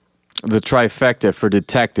the trifecta for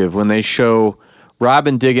Detective when they show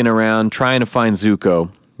Robin digging around trying to find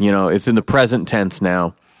Zuko. You know, it's in the present tense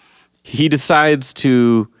now. He decides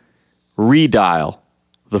to redial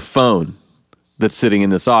the phone that's sitting in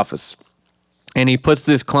this office. And he puts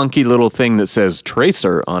this clunky little thing that says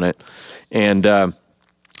Tracer on it. And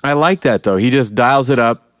I like that, though. He just dials it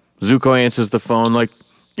up. Zuko answers the phone like,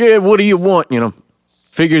 yeah, what do you want? You know,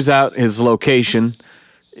 figures out his location.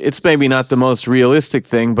 It's maybe not the most realistic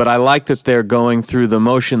thing, but I like that they're going through the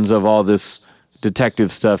motions of all this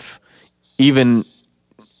detective stuff, even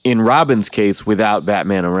in Robin's case, without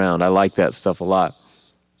Batman around. I like that stuff a lot.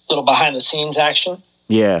 Little behind-the-scenes action.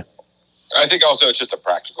 Yeah. I think also it's just a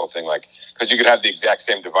practical thing, like, because you could have the exact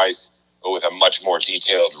same device, but with a much more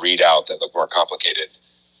detailed readout that looked more complicated,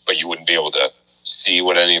 but you wouldn't be able to see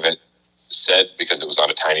what any of it said because it was on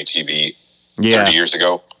a tiny TV 30 years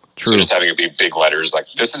ago. True. So just having it be big letters, like,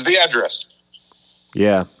 this is the address.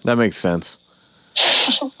 Yeah, that makes sense.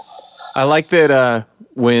 I like that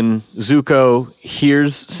when Zuko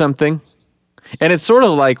hears something, and it's sort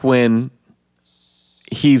of like when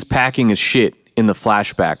he's packing his shit in the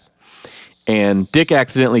flashback. And Dick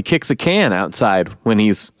accidentally kicks a can outside when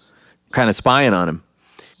he's kind of spying on him.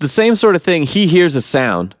 The same sort of thing, he hears a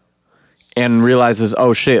sound and realizes,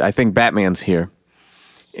 oh shit, I think Batman's here.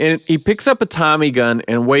 And he picks up a Tommy gun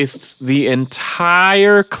and wastes the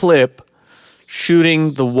entire clip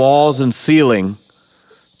shooting the walls and ceiling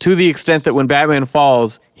to the extent that when Batman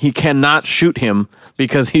falls, he cannot shoot him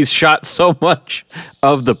because he's shot so much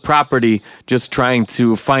of the property just trying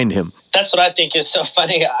to find him. That's what I think is so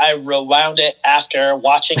funny. I rewound it after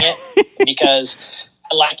watching it because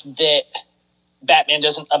I like that Batman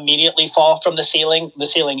doesn't immediately fall from the ceiling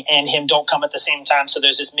and him don't come at the same time. So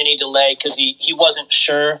there's this mini delay because he wasn't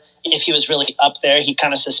sure if he was really up there. He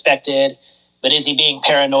kind of suspected, but is he being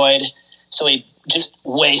paranoid? So he just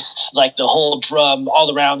wastes like the whole drum. All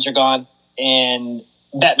the rounds are gone and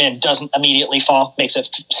Batman doesn't immediately fall. Makes it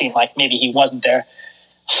seem like maybe he wasn't there.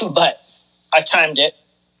 But I timed it.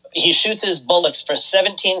 He shoots his bullets for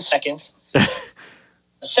 17 seconds.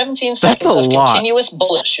 17 seconds of continuous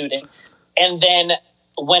bullet shooting. And then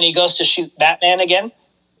when he goes to shoot Batman again,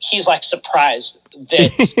 he's like surprised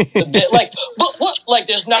that like, but what? Like,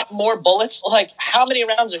 there's not more bullets. Like, how many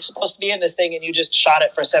rounds are supposed to be in this thing? And you just shot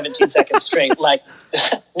it for 17 seconds straight. Like,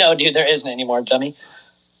 no, dude, there isn't anymore, dummy.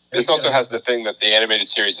 This also has the thing that the animated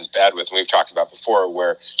series is bad with, and we've talked about before,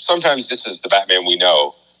 where sometimes this is the Batman we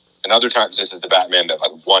know, and other times this is the Batman that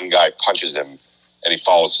like one guy punches him and he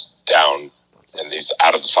falls down and he's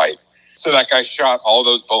out of the fight. So that guy shot all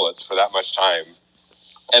those bullets for that much time,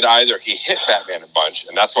 and either he hit Batman a bunch,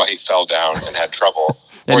 and that's why he fell down and had trouble,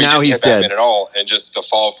 and or he now didn't he's hit dead. Batman at all, and just the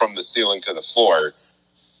fall from the ceiling to the floor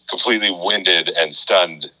completely winded and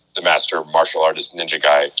stunned the master martial artist ninja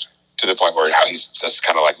guy to the point where now he's just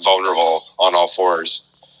kind of like vulnerable on all fours.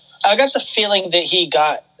 I got the feeling that he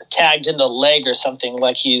got tagged in the leg or something,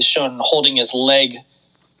 like he's shown holding his leg.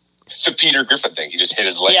 The Peter Griffin thing, he just hit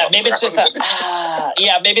his leg. Yeah, maybe it's just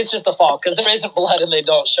maybe it's just the fall because there isn't blood and they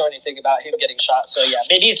don't show anything about him getting shot. So yeah,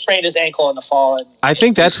 maybe he sprained his ankle in the fall. And I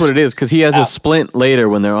think that's what it is because he has a splint later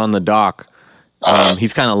when they're on the dock.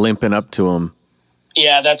 He's kind of limping up to him.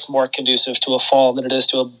 Yeah, that's more conducive to a fall than it is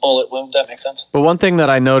to a bullet wound. That makes sense. But one thing that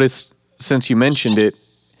I noticed since you mentioned it,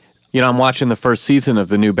 I'm watching the first season of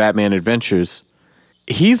the new Batman Adventures.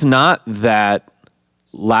 He's not that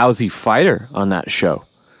lousy fighter on that show.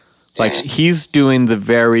 Like, he's doing the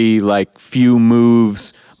very, like, few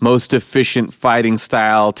moves, most efficient fighting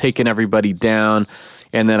style, taking everybody down,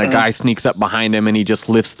 and then a guy sneaks up behind him and he just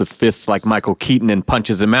lifts the fists like Michael Keaton and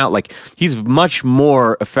punches him out. Like, he's much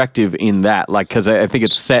more effective in that, like, because I think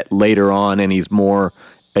it's set later on and he's more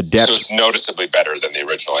adept. So it's noticeably better than the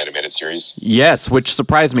original animated series? Yes, which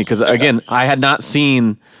surprised me because, again, I had not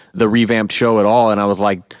seen the revamped show at all, and I was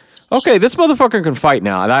like, okay, this motherfucker can fight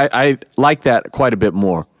now. And I like that quite a bit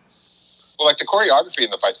more. Well, like the choreography in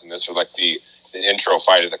the fights in this, or like the intro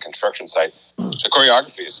fight at the construction site, the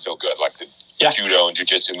choreography is still good. Like the judo and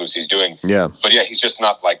jiu-jitsu moves he's doing. Yeah. But yeah, he's just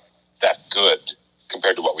not like that good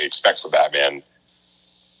compared to what we expect for Batman.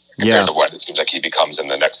 Compared to what it seems like he becomes in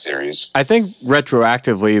the next series. I think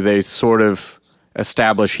retroactively they sort of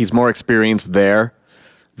establish he's more experienced there.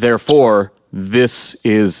 Therefore, this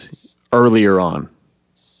is earlier on.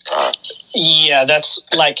 Yeah, that's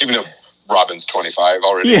like... Even though Robin's 25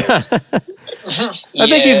 already. Yeah. I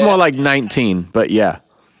think he's more like 19, but yeah.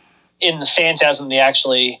 In the Phantasm, they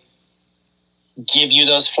actually give you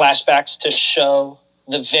those flashbacks to show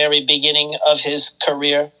the very beginning of his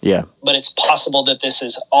career. Yeah. But it's possible that this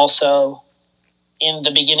is also in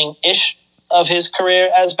the beginning-ish of his career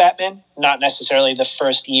as Batman, not necessarily the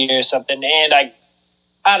first year or something. And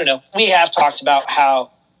I don't know. We have talked about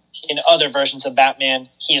how in other versions of Batman,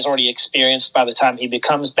 he is already experienced by the time he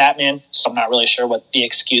becomes Batman. So I'm not really sure what the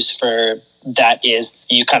excuse for that is.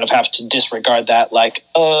 You kind of have to disregard that. Like,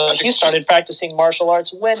 he started practicing martial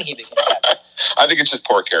arts when he became Batman. I think it's just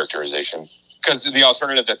poor characterization. Because the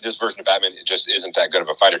alternative that this version of Batman just isn't that good of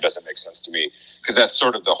a fighter doesn't make sense to me. Because that's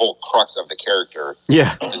sort of the whole crux of the character.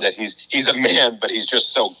 Yeah. Is that he's a man, but he's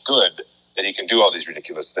just so good that he can do all these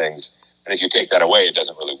ridiculous things. And if you take that away, it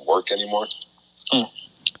doesn't really work anymore.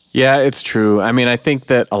 Yeah, it's true. I mean, I think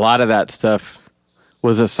that a lot of that stuff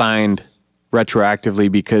was assigned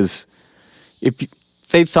retroactively because if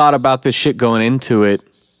they thought about this shit going into it,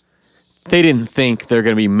 they didn't think they're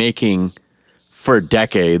going to be making for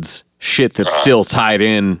decades shit that's still tied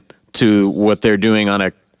in to what they're doing on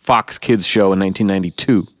a Fox Kids show in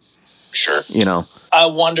 1992. Sure. I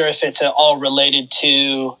wonder if it's all related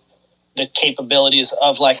to the capabilities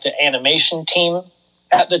of like the animation team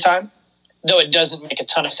at the time. Though it doesn't make a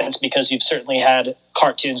ton of sense because you've certainly had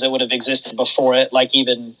cartoons that would have existed before it, like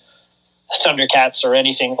even Thundercats or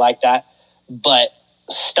anything like that. But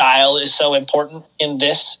style is so important in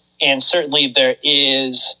this. And certainly there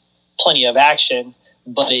is plenty of action,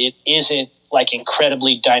 but it isn't like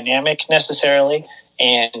incredibly dynamic necessarily.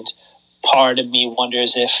 And part of me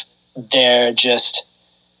wonders if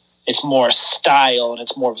it's more style and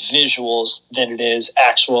it's more visuals than it is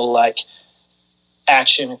actual like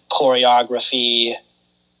action, choreography,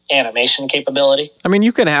 animation capability. I mean,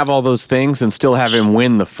 you can have all those things and still have him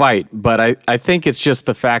win the fight, but I think it's just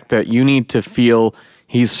the fact that you need to feel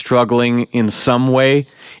he's struggling in some way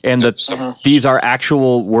and that these are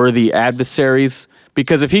actual worthy adversaries.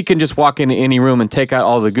 Because if he can just walk into any room and take out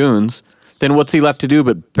all the goons, then what's he left to do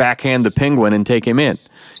but backhand the Penguin and take him in?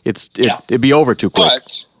 It'd be over too quick.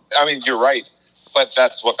 But, I mean, you're right, but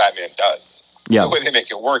that's what Batman does. Yeah. The way they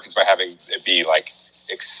make it work is by having it be like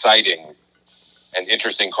exciting and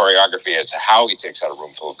interesting choreography as to how he takes out a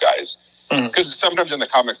room full of guys. Because sometimes in the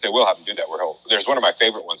comics they will have him do that. There's one of my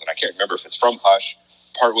favorite ones, and I can't remember if it's from Hush.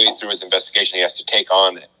 Partway through his investigation, he has to take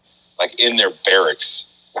on, like in their barracks,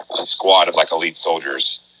 a squad of like elite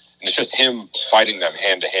soldiers, and it's just him fighting them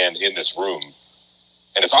hand to hand in this room,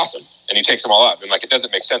 and it's awesome. And he takes them all out, and like it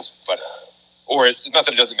doesn't make sense, or it's not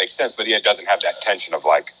that it doesn't make sense, but it doesn't have that tension of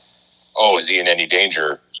like, oh, is he in any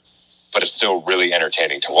danger? But it's still really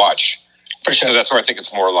entertaining to watch. For sure. So that's where I think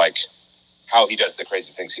it's more like how he does the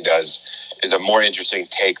crazy things he does is a more interesting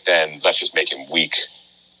take than let's just make him weak.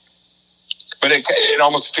 But it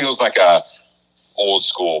almost feels like a old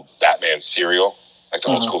school Batman serial, like the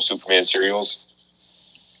old school Superman serials.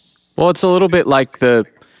 Well, it's a little bit like the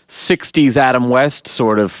 60s Adam West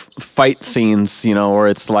sort of fight scenes, where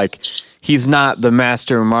it's like he's not the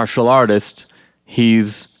master martial artist.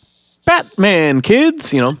 He's Batman,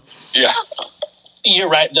 kids, Yeah. You're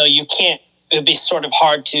right, though. It'd be sort of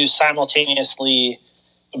hard to simultaneously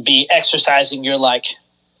be exercising your like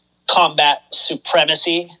combat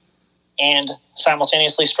supremacy and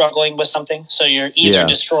simultaneously struggling with something. So you're either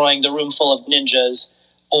destroying the room full of ninjas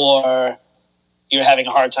or you're having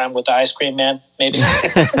a hard time with the Ice Cream Man, maybe.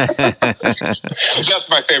 That's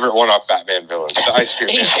my favorite one-off Batman villain, the Ice Cream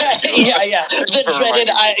Man. Yeah. The dreaded,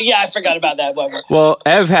 I forgot about that one. Well,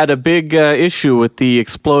 Ev had a big issue with the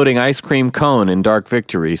exploding ice cream cone in Dark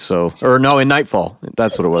Victory, in Nightfall.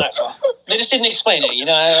 That's what it was. Nightfall. They just didn't explain it,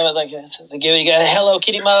 like they give you a Hello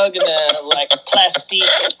Kitty mug and a like plastic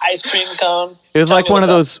ice cream cone. It was like one of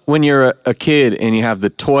those when you're a kid and you have the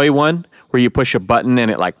toy one where you push a button and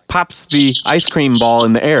it like pops the ice cream ball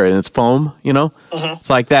in the air and it's foam, It's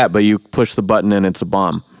like that, but you push the button and it's a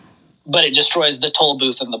bomb. But it destroys the toll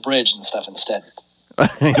booth and the bridge and stuff instead.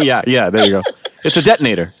 yeah, there you go. It's a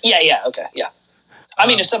detonator. Yeah, okay, yeah. I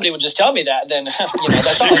mean, if somebody would just tell me that, then,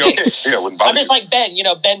 that's all I need. Yeah, wouldn't bother I'm just like Ben.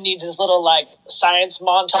 Ben needs his little, like, science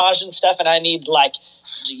montage and stuff, and I need, like,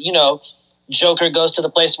 Joker goes to the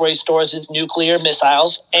place where he stores his nuclear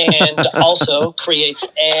missiles and also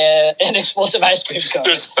creates an explosive ice cream cone.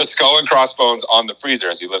 There's a skull and crossbones on the freezer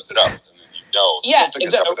as he lifts it up. And something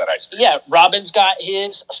is up with that ice cream. Yeah, Robin's got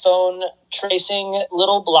his phone tracing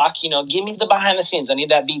little block. Give me the behind the scenes. I need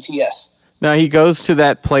that BTS. Now, he goes to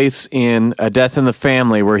that place in A Death in the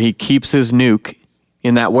Family where he keeps his nuke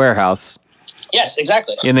in that warehouse. Yes,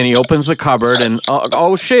 exactly. And then he opens the cupboard and,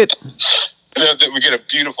 oh shit. We get a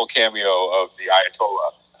beautiful cameo of the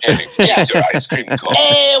Ayatollah handing your ice cream cone.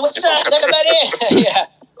 Hey, what's up, everybody? Yeah.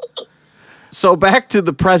 So back to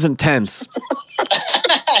the present tense.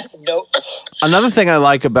 Nope. Another thing I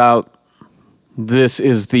like about this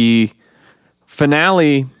is the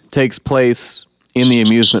finale takes place in the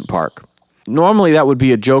amusement park. Normally that would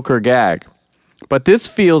be a Joker gag, but this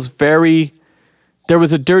feels very... There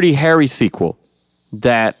was a Dirty Harry sequel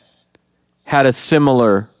that had a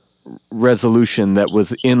similar resolution that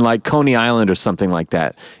was in like Coney Island or something like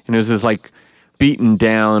that. And it was this like beaten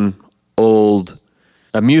down old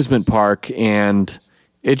amusement park, and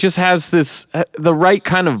it just has this the right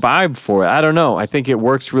kind of vibe for it. I don't know. I think it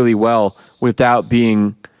works really well without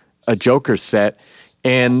being a Joker set.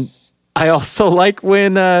 And I also like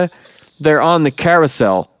when they're on the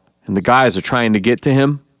carousel and the guys are trying to get to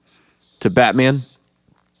him, to Batman,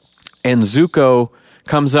 and Zuko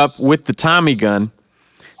comes up with the Tommy gun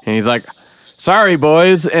and he's like, sorry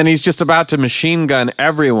boys, and he's just about to machine gun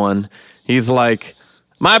everyone. He's like,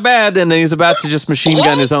 my bad, and then he's about to just machine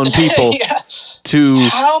gun his own people to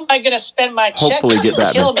how am I going to spend my hopefully check get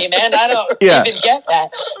Batman. Kill me, man. I don't even get that.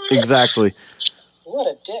 Exactly. What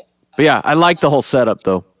a dick. But yeah, I like the whole setup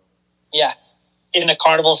though. Yeah. In a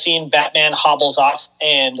carnival scene, Batman hobbles off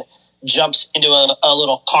and jumps into a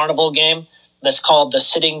little carnival game that's called the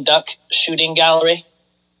Sitting Duck Shooting Gallery.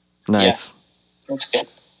 Nice. Yeah, that's good.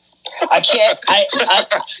 I can't. I didn't.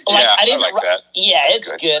 I like that. Yeah,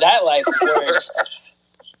 it's good. I like words.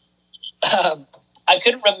 I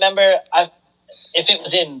couldn't remember if it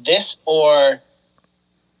was in this or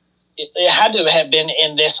it had to have been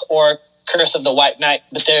in this or Curse of the White Knight.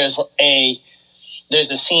 But there's a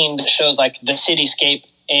scene that shows like the cityscape,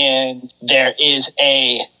 and there is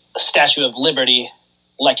a Statue of Liberty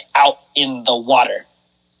like out in the water,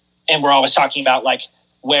 and we're always talking about like,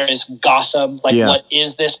 where is Gotham? Like, what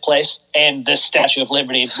is this place? And this Statue of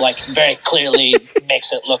Liberty, like, very clearly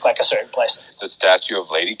makes it look like a certain place. It's the statue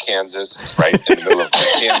of Lady Kansas. It's right in the middle of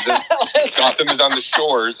Lake Kansas. Gotham is on the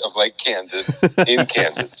shores of Lake Kansas in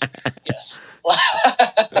Kansas. Yes.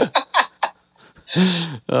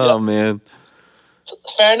 Man.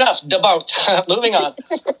 Fair enough. Debunked. Moving on.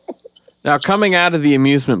 Now, coming out of the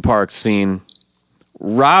amusement park scene,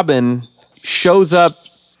 Robin shows up.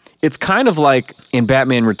 It's kind of like in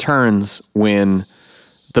Batman Returns when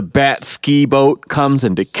the Bat ski boat comes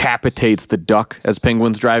and decapitates the duck as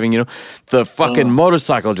Penguin's driving, the fucking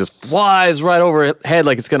motorcycle just flies right overhead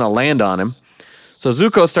like it's going to land on him. So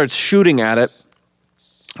Zuko starts shooting at it,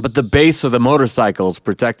 but the base of the motorcycle is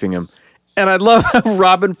protecting him. And I love how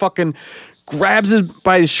Robin fucking grabs him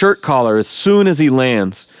by his shirt collar as soon as he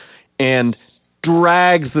lands and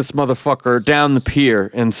drags this motherfucker down the pier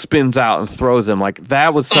and spins out and throws him. Like,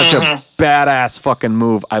 that was such a badass fucking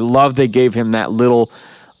move. I love they gave him that little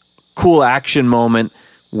cool action moment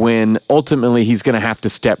when ultimately he's going to have to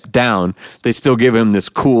step down. They still give him this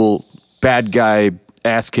cool bad guy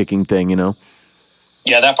ass-kicking thing,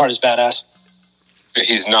 Yeah, that part is badass.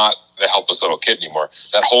 He's not the helpless little kid anymore.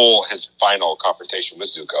 His final confrontation with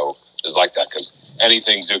Zuko is like that, because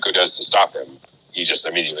anything Zuko does to stop him, he just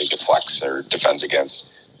immediately deflects or defends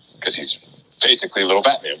against, because he's basically little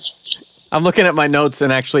Batman. I'm looking at my notes,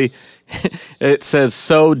 and actually it says,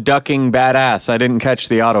 "So ducking badass." I didn't catch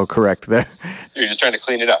the autocorrect there. You're just trying to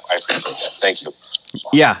clean it up. I appreciate that. Thank you.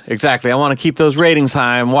 Yeah, exactly. I want to keep those ratings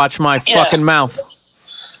high and watch my fucking mouth.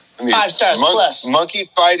 And these 5 stars plus. Monkey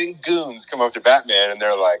fighting goons come up to Batman, and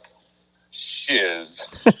they're like, shiz.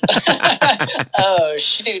 Oh,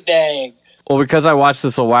 shoot dang. Well, because I watched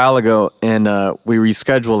this a while ago and we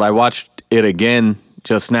rescheduled, I watched it again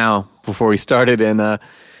just now before we started, and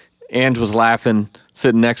Ange was laughing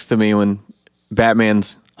sitting next to me when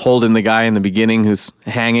Batman's holding the guy in the beginning who's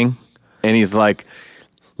hanging, and he's like,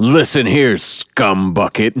 "Listen here,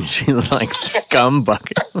 scumbucket." And she's like,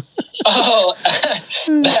 "Scumbucket." Oh,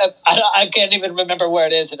 I can't even remember where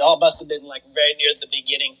it is. It all must have been like very near the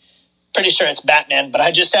beginning. Pretty sure it's Batman, but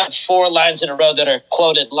I just have 4 lines in a row that are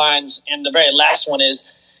quoted lines, and the very last one is,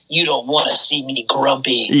 "You don't want to see me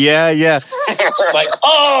grumpy." Yeah. Like,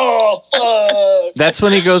 oh, fuck. That's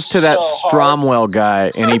when he goes to that Stromwell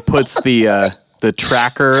guy, and he puts the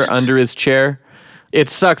tracker under his chair. It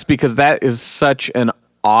sucks because that is such an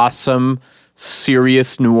awesome,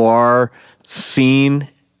 serious noir scene,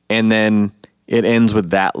 and then it ends with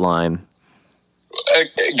that line.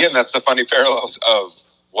 Again, that's the funny parallels of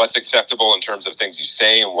what's acceptable in terms of things you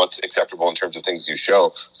say and what's acceptable in terms of things you show.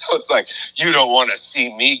 So it's like, "You don't want to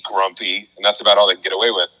see me grumpy," and that's about all they can get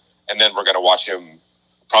away with. And then we're going to watch him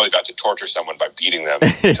probably about to torture someone by beating them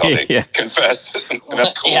until they confess. And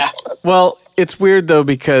that's cool. Yeah. Well, it's weird, though,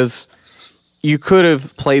 because you could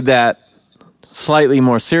have played that slightly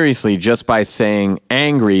more seriously just by saying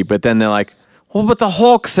angry, but then they're like, "Well, but the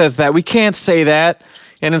Hulk says that. We can't say that."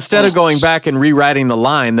 And instead of going back and rewriting the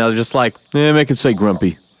line, they're just like, make him say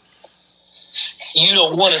grumpy. "You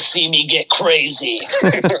don't want to see me get crazy."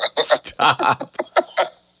 Stop.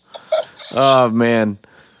 Oh, man.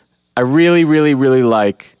 I really, really, really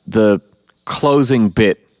like the closing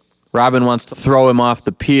bit. Robin wants to throw him off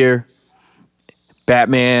the pier.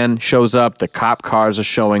 Batman shows up. The cop cars are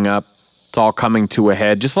showing up. It's all coming to a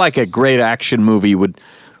head. Just like a great action movie would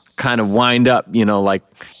kind of wind up, like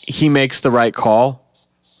he makes the right call.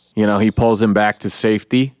 He pulls him back to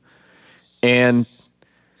safety. And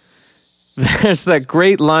there's that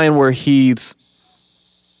great line where he's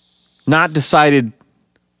not decided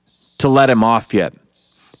to let him off yet.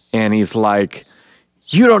 And he's like,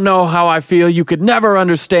 "You don't know how I feel. You could never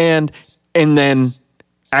understand." And then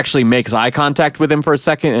actually makes eye contact with him for a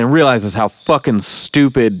second and realizes how fucking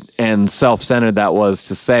stupid and self-centered that was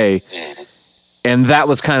to say. And that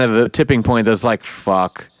was kind of the tipping point that's like,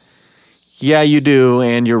 fuck. Yeah, you do,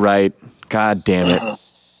 and you're right. God damn it.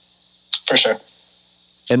 For sure.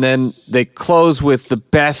 And then they close with the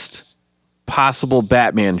best possible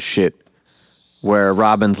Batman shit, where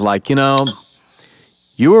Robin's like,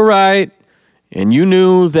 you were right, and you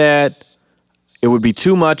knew that it would be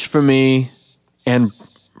too much for me. And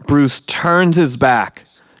Bruce turns his back,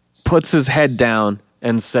 puts his head down,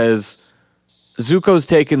 and says, Zuko's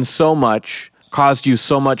taken so much, caused you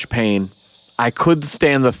so much pain. I couldn't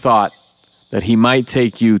stand the thought that he might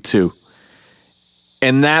take you too.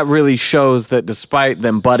 And that really shows that despite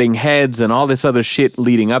them butting heads and all this other shit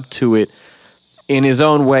leading up to it, in his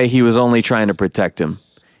own way, he was only trying to protect him.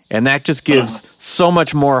 And that just gives so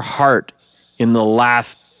much more heart in the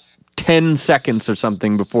last 10 seconds or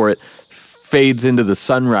something before it fades into the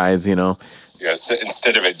sunrise, you know? Yes,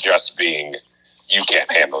 instead of it just being, you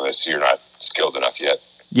can't handle this, you're not skilled enough yet.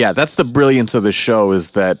 Yeah, that's the brilliance of the show,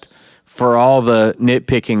 is that for all the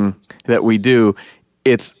nitpicking that we do,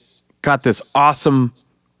 it's got this awesome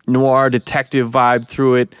noir detective vibe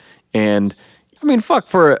through it. And I mean, fuck,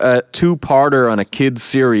 for a two-parter on a kid's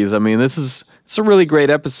series, I mean, it's a really great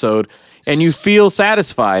episode, and you feel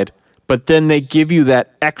satisfied, but then they give you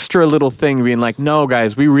that extra little thing being like, no,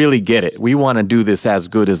 guys, we really get it. We want to do this as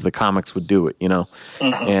good as the comics would do it, you know?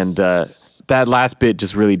 Mm-hmm. And that last bit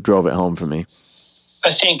just really drove it home for me.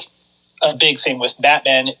 I think a big thing with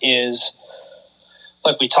Batman is,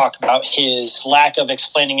 like we talk about, his lack of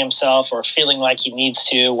explaining himself or feeling like he needs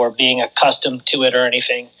to or being accustomed to it or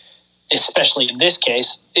anything, especially in this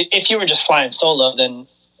case. If you were just flying solo, then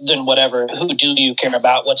whatever, who do you care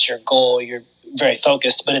about? What's your goal? You're very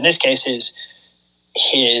focused. But in this case,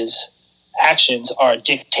 his actions are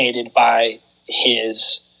dictated by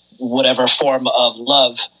his whatever form of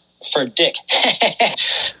love for Dick.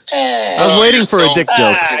 I was waiting for a Dick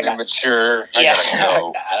joke. I'm mature. I gotta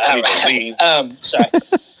go. I need to leave. Sorry.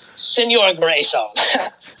 Senor Grayson.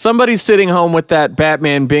 Somebody's sitting home with that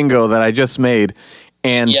Batman bingo that I just made.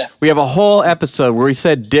 And we have a whole episode where he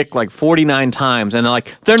said Dick like 49 times. And they're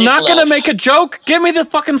like, they're Dick not going to make a joke? Give me the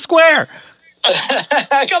fucking square.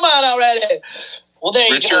 Come on already. Well,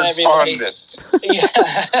 there you go, everybody. Fondness.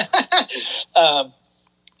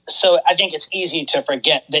 So I think it's easy to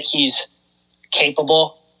forget that he's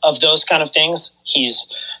capable of those kind of things.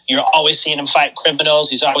 You're always seeing him fight criminals.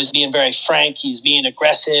 He's always being very frank. He's being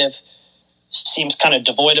aggressive. Seems kind of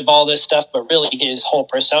devoid of all this stuff, but really his whole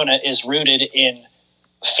persona is rooted in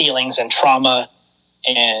feelings and trauma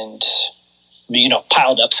and, you know,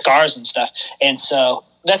 piled up scars and stuff. And so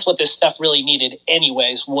that's what this stuff really needed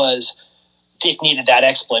anyways, was Dick needed that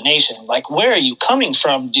explanation. Like, where are you coming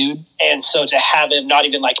from, dude? And so to have him not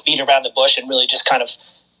even like beat around the bush and really just kind of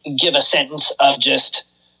give a sentence of just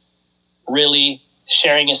really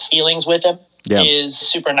sharing his feelings with him is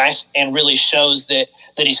super nice and really shows that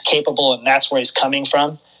he's capable and that's where he's coming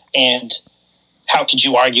from. And how could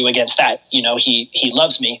you argue against that? You know, he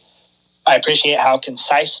loves me. I appreciate how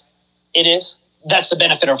concise it is. That's the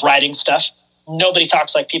benefit of writing stuff. Nobody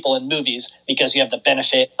talks like people in movies because you have the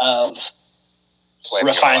benefit of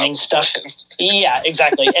refining stuff. Yeah,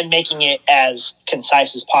 exactly. And making it as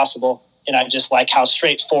concise as possible. And I just like how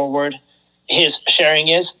straightforward his sharing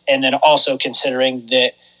is. And then also considering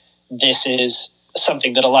that this is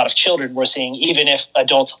something that a lot of children were seeing, even if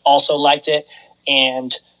adults also liked it.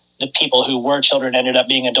 And the people who were children ended up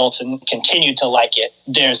being adults and continued to like it.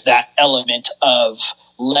 There's that element of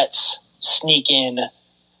let's sneak in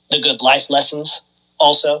the good life lessons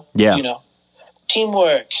also. Yeah. You know,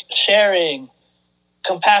 teamwork, sharing,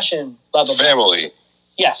 compassion, blah, blah, blah. Family.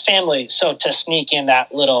 Yeah, family. So to sneak in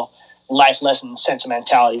that little life lesson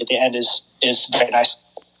sentimentality at the end is very nice.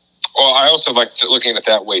 Well, I also like looking at it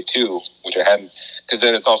that way too, which I hadn't, because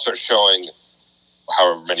then it's also showing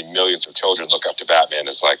however many millions of children look up to Batman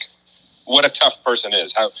as like what a tough person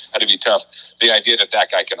is, how to be tough. The idea that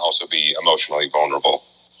guy can also be emotionally vulnerable.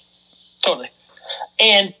 Totally.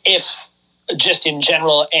 And if just in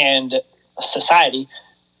general and society,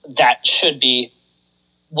 that should be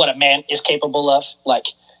what a man is capable of, like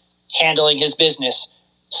handling his business,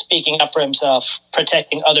 speaking up for himself,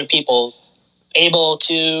 protecting other people, able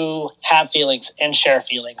to have feelings and share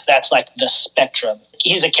feelings. That's like the spectrum.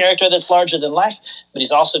 He's a character that's larger than life, but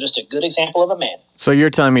he's also just a good example of a man. So you're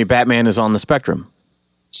telling me Batman is on the spectrum?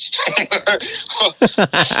 I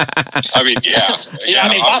mean, yeah. I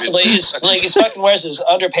mean, possibly. He's fucking wears his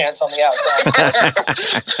underpants on the outside.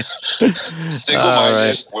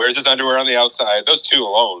 Single-minded, wears his underwear on the outside. Those two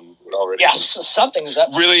alone would already... Yeah, something's up.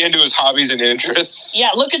 Really into his hobbies and interests. Yeah,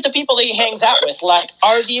 look at the people that he hangs out with. Like,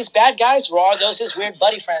 are these bad guys or are those his weird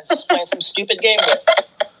buddy friends he's playing some stupid game with?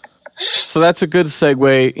 So that's a good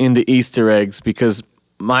segue into Easter eggs, because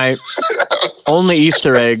my only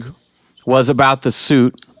Easter egg was about the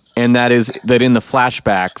suit, and that is that in the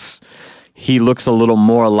flashbacks, he looks a little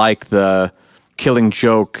more like the Killing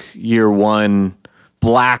Joke Year One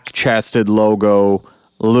black-chested logo,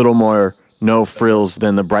 a little more no frills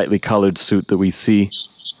than the brightly colored suit that we see.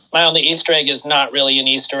 My only Easter egg is not really an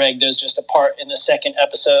Easter egg. There's just a part in the second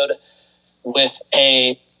episode with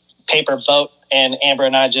a paper boat, and Amber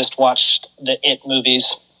and I just watched the It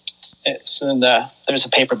movies. There's a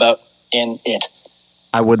paper boat in It.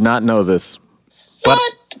 I would not know this. But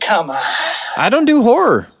What? Come on. I don't do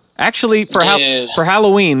horror. Actually, for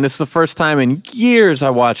Halloween, this is the first time in years I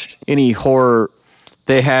watched any horror.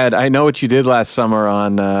 They had I Know What You Did Last Summer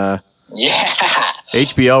on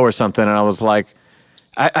HBO or something, and I was like,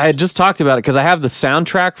 I had just talked about it because I have the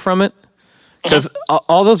soundtrack from it. Because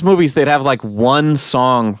all those movies, they'd have like one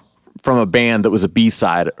song from a band that was a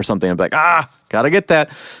B-side or something. I'd be like, gotta get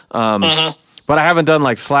that. But I haven't done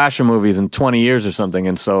like slasher movies in 20 years or something,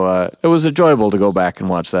 and so it was enjoyable to go back and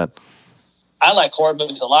watch that. I like horror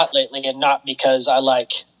movies a lot lately, and not because I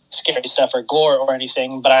like scary stuff or gore or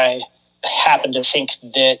anything, but I happen to think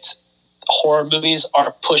that horror movies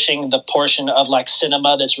are pushing the portion of like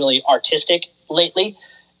cinema that's really artistic lately,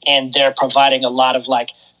 and they're providing a lot of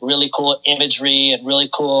like really cool imagery and really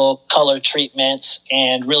cool color treatments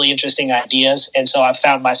and really interesting ideas. And so I've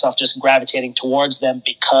found myself just gravitating towards them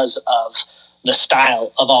because of the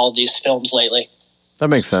style of all of these films lately. That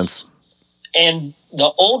makes sense. And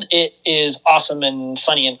the old It is awesome and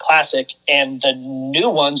funny and classic, and the new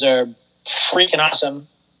ones are freaking awesome.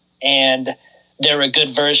 And they're a good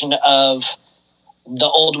version of the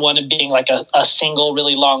old one and being like a single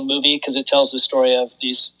really long movie, because it tells the story of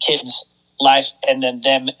these kids' life and then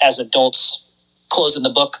them as adults closing the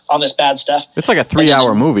book on this bad stuff. It's like a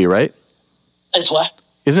 3-hour movie, right? It's what?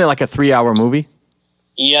 Isn't it like a 3-hour movie?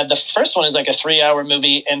 Yeah, the first one is like a 3-hour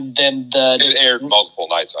movie, and then it aired multiple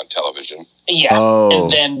nights on television. Yeah,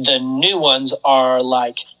 and then the new ones are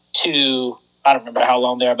like I don't remember how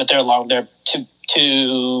long they are, but they're long. They're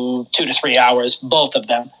 2 to 3 hours, both of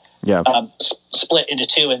them. Yeah, split into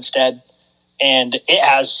 2 instead, and it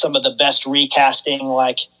has some of the best recasting,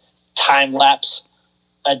 like time lapse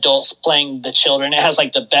adults playing the children. It has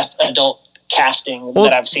like the best adult casting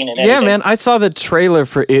that I've seen in anything. Yeah, man, I saw the trailer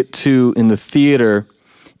for It 2 in the theater,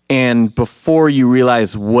 and before you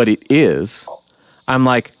realize what it is, I'm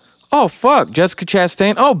like, oh, fuck, Jessica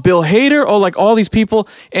Chastain, oh, Bill Hader, oh, like all these people,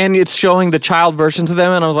 and it's showing the child versions of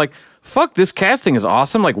them, and I was like, fuck, this casting is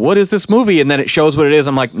awesome. Like, what is this movie? And then it shows what it is.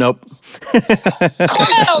 I'm like, nope.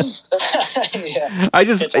 Clowns! Yeah.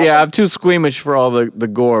 I'm too squeamish for all the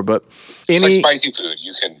gore, but it's like spicy food.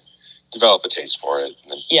 You can develop a taste for it.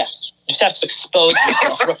 Yeah. You just have to expose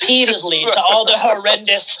yourself repeatedly to all the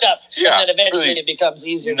horrendous stuff. Yeah, and then eventually really it becomes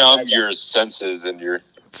easier numb to digest. your senses and your...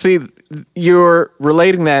 See, you're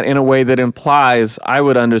relating that in a way that implies I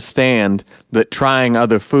would understand that trying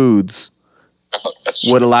other foods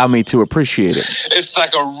would allow me to appreciate it. It's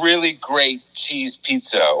like a really great cheese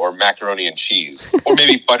pizza or macaroni and cheese. Or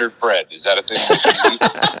maybe buttered bread. Is that a thing?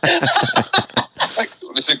 Like,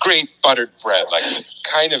 it's a great buttered bread. Like,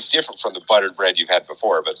 kind of different from the buttered bread you've had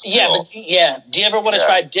before, but still. Yeah. Do you ever want to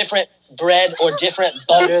try different bread or different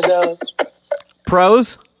butter, though?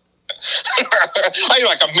 Pros? I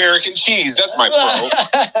like American cheese. That's my pro.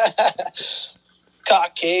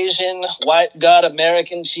 Caucasian, white god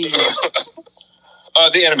American cheese.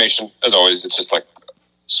 The animation, as always, it's just like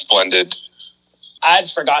splendid. I'd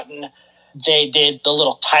forgotten they did the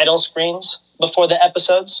little title screens before the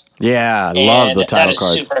episodes. Yeah, I love the title cards.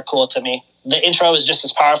 That is super cool to me. The intro is just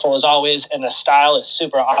as powerful as always, and the style is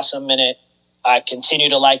super awesome in it. I continue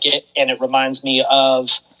to like it, and it reminds me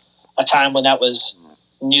of a time when that was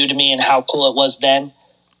new to me and how cool it was then.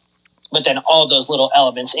 But then all those little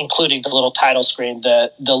elements, including the little title screen,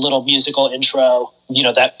 the little musical intro,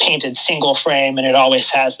 that painted single frame, and it always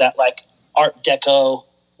has that like Art Deco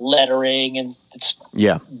lettering, and it's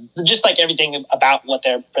just like everything about what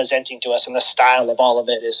they're presenting to us, and the style of all of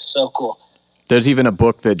it is so cool. There's even a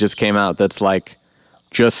book that just came out that's like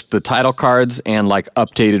just the title cards and like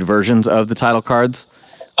updated versions of the title cards.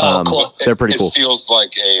 Cool. They're pretty cool. It feels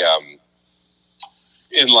like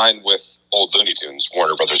in line with old Looney Tunes,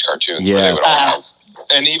 Warner Brothers cartoons, where they would all have,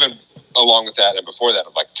 and even along with that and before that,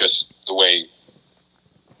 like just the way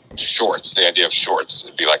shorts, the idea of shorts,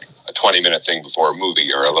 it'd be like a 20-minute thing before a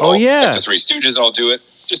movie or a little, like the Three Stooges all do it.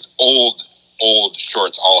 Just old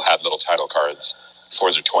shorts all had little title cards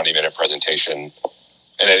for their 20-minute presentation,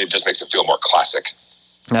 and it just makes it feel more classic.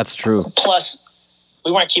 That's true. Plus,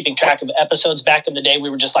 we weren't keeping track of episodes back in the day. We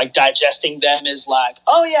were just like digesting them as like,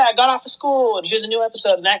 oh yeah, I got off of school and here's a new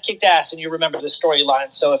episode and that kicked ass, and you remember the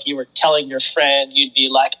storyline. So if you were telling your friend, you'd be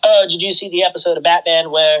like, oh, did you see the episode of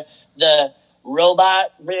Batman where the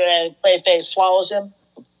robot Clayface swallows him?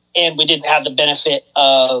 And we didn't have the benefit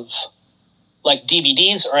of like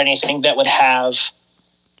DVDs or anything that would have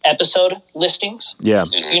episode listings. Yeah.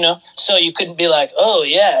 So you couldn't be like, oh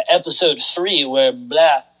yeah, episode 3 where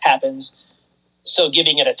blah happens. So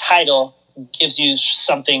giving it a title gives you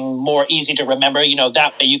something more easy to remember.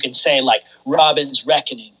 That way you can say like Robin's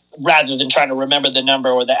Reckoning rather than trying to remember the number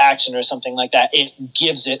or the action or something like that. It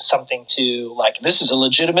gives it something to like, this is a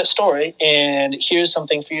legitimate story and here's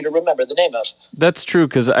something for you to remember the name of. That's true,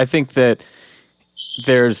 because I think that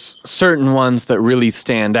there's certain ones that really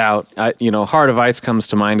stand out. Heart of Ice comes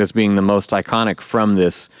to mind as being the most iconic from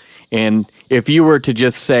this. And if you were to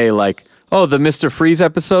just say like, oh, the Mr. Freeze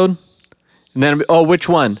episode, and then, oh, which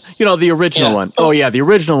one? The original one. Oh, yeah, the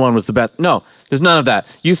original one was the best. No, there's none of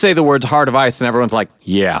that. You say the words Heart of Ice, and everyone's like,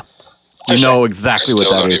 yeah. You know exactly what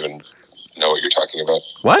that is. I still don't even know what you're talking about.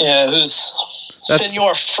 What? Yeah, who's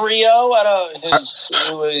Senor Frio? I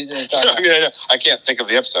can't think of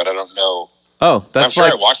the episode. I don't know. Oh, that's I'm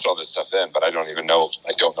sure I watched all this stuff then, but I don't know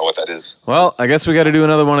what that is. Well, I guess we got to do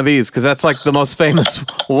another one of these, because that's like the most famous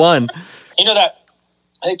one. You know that?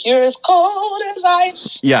 Like, you're as cold as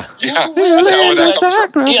ice. Yeah. Yeah. Is that where that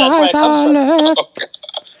comes from? Yeah, that's where it comes from. Okay.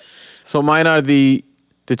 So mine are the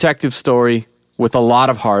detective story with a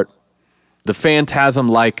lot of heart, the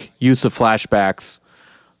phantasm-like use of flashbacks,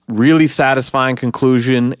 really satisfying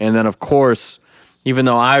conclusion, and then, of course, even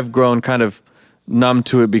though I've grown kind of numb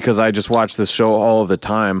to it because I just watch this show all the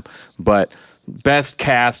time, but best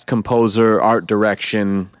cast, composer, art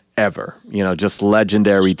direction ever. Just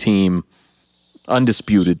legendary team.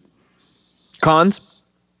 Undisputed. Cons?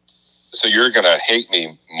 So you're going to hate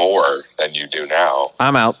me more than you do now.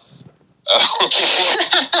 I'm out.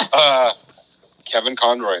 Kevin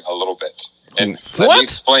Conroy, a little bit. And let me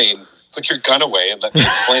explain. Put your gun away and let me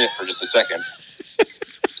explain it for just a second.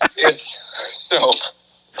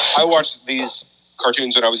 I watched these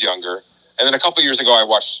cartoons when I was younger. And then a couple years ago, I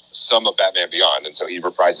watched some of Batman Beyond. And so he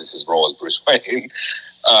reprises his role as Bruce Wayne.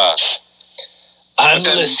 I'm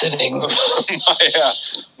listening.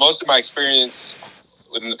 Most of my experience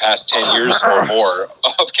within the past 10 years or more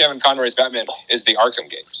of Kevin Conroy's Batman is the Arkham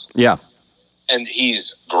games. Yeah. And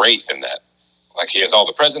he's great in that. Like, he has all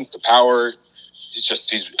the presence, the power.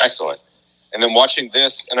 He's excellent. And then watching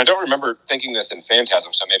this, and I don't remember thinking this in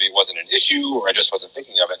Phantasm, so maybe it wasn't an issue or I just wasn't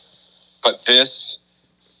thinking of it. But this,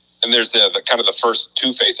 and there's the kind of the first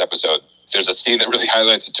Two-Face episode. There's a scene that really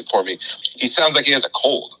highlights it for me. He sounds like he has a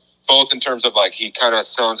cold. Both in terms of like he kind of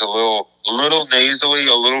sounds a little nasally,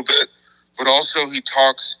 a little bit, but also he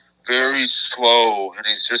talks very slow and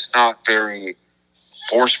he's just not very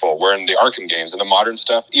forceful. Where in the Arkham games and the modern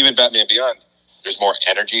stuff, even Batman Beyond, there's more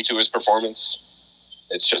energy to his performance.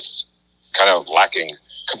 It's just kind of lacking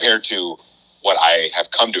compared to what I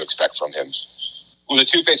have come to expect from him. Well, the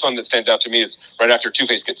Two-Face one that stands out to me is right after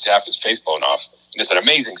Two-Face gets half his face blown off. And it's an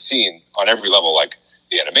amazing scene on every level, like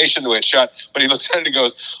the animation, the way it's shot. But he looks at it and he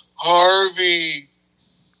goes, Harvey,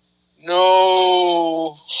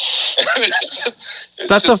 no.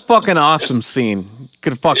 That's a fucking awesome scene. You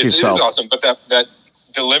could fuck yourself. It is awesome, but that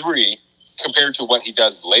delivery compared to what he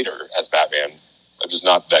does later as Batman, I'm just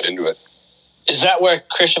not that into it. Is that where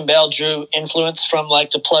Christian Bale drew influence from,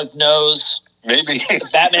 like the plugged nose? Maybe. The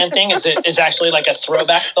Batman thing? Is actually like a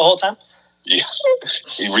throwback the whole time? Yeah.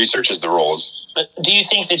 He researches the roles. But do you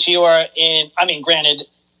think that you are granted,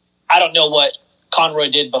 I don't know what Conroy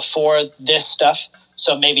did before this stuff,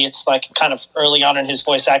 so maybe it's like kind of early on in his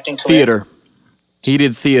voice acting career. Theater. He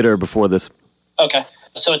did theater before this. Okay.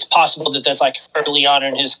 So it's possible that that's like early on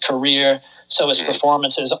in his career, so his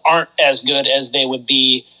performances aren't as good as they would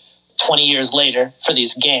be 20 years later for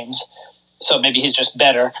these games. So maybe he's just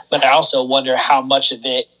better. But I also wonder how much of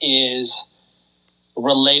it is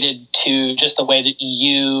related to just the way that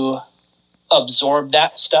you absorb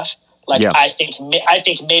that stuff. Like, yeah. I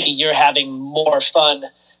think maybe you're having more fun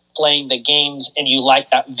playing the games and you like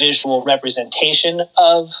that visual representation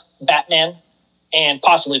of Batman and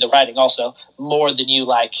possibly the writing also more than you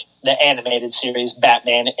like the animated series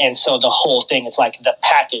Batman. And so the whole thing, it's like the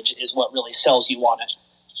package is what really sells you on it.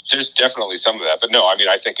 There's definitely some of that, but no, I mean,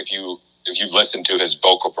 I think if you listen to his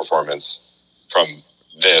vocal performance from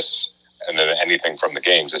this and then anything from the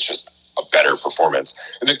games, it's just a better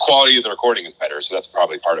performance. And the quality of the recording is better, so that's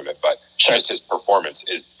probably part of it, but just his performance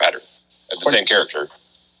is better. The same character,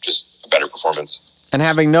 just a better performance. And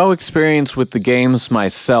having no experience with the games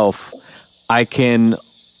myself, I can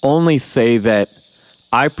only say that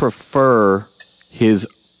I prefer his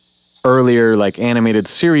earlier like animated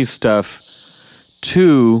series stuff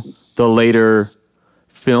to the later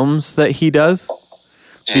films that he does,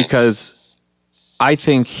 because I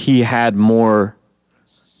think he had more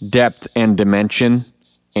depth and dimension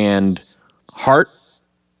and heart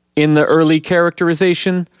in the early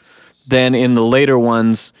characterization than in the later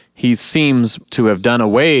ones. He seems to have done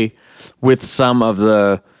away with some of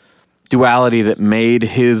the duality that made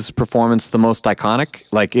his performance the most iconic.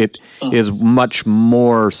 Like, it is much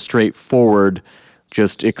more straightforward,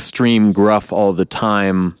 just extreme gruff all the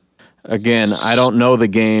time. Again, I don't know the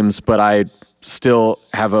games, but I still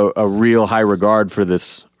have a real high regard for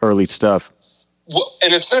this early stuff. Well,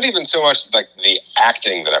 and it's not even so much like the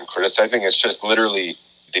acting that I'm criticizing. It's just literally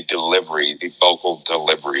the delivery, the vocal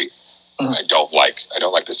delivery. I don't like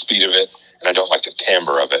the speed of it, and I don't like the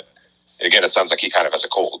timbre of it. Again, it sounds like he kind of has a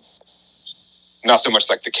cold. Not so much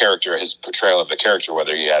like the character, his portrayal of the character,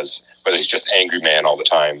 whether he's just angry man all the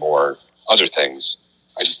time or other things.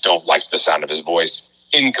 I just don't like the sound of his voice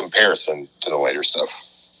in comparison to the later stuff.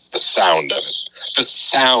 The sound of it. The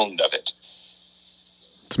sound of it.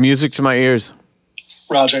 It's music to my ears.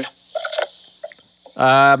 Roger.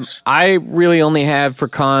 I really only have for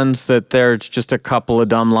cons that there's just a couple of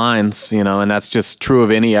dumb lines, and that's just true of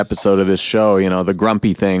any episode of this show, the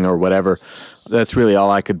grumpy thing or whatever. That's really all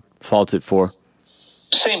I could fault it for.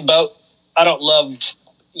 Same boat. I don't love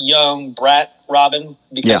young brat Robin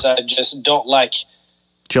because I just don't like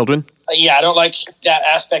children. I don't like that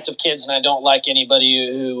aspect of kids, and I don't like anybody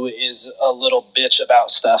who is a little bitch about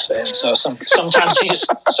stuff. And so sometimes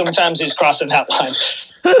he's crossing that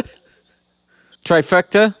line.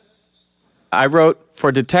 Trifecta. I wrote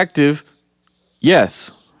for detective.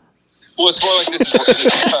 Yes. Well, it's more like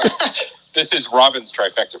this is Robin's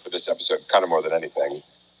trifecta for this episode, kind of more than anything.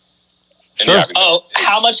 Sure.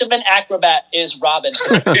 How much of an acrobat is Robin?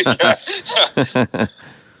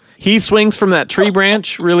 He swings from that tree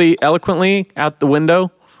branch really eloquently out the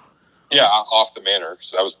window. Yeah, off the manor.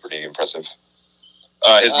 So that was pretty impressive.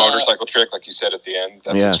 His motorcycle trick, like you said at the end,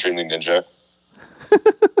 that's extremely ninja.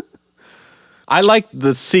 I like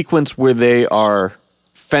the sequence where they are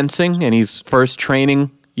fencing and he's first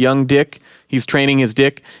training young Dick. He's training his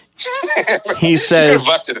Dick. He says, you could have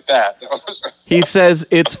left it at that. He says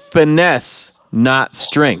it's finesse, not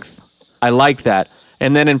strength. I like that.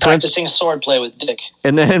 And then in practicing swordplay with Dick.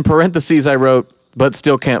 And then in parentheses I wrote, but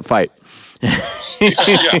still can't fight.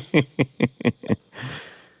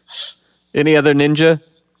 Any other ninja?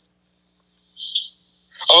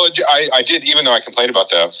 Oh, I did, even though I complained about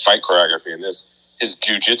the fight choreography in this, his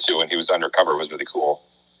jiu-jitsu when he was undercover was really cool.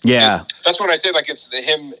 Yeah. And that's when I say, like, it's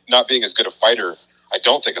him not being as good a fighter. I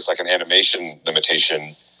don't think it's like an animation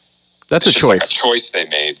limitation. That's it's a choice. Like a choice they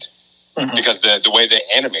made. Mm-hmm. Because the way they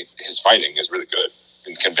animate his fighting is really good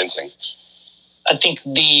and convincing. I think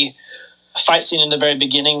the fight scene in the very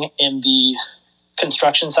beginning in the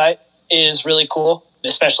construction site is really cool,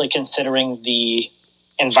 especially considering the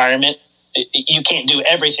environment. You can't do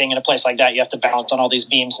everything in a place like that. You have to balance on all these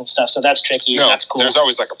beams and stuff. So that's tricky. No, and that's cool. There's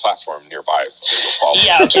always like a platform nearby.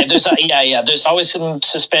 Yeah, okay. There's always some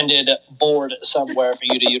suspended board somewhere for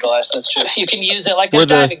you to utilize. That's true. You can use it like a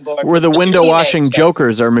diving board. Where the window washing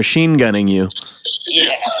jokers are machine gunning you.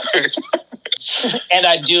 Yeah. And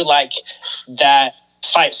I do like that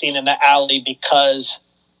fight scene in the alley because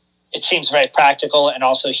it seems very practical, and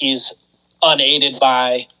also he's unaided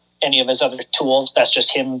by any of his other tools. That's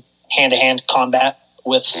just him hand-to-hand combat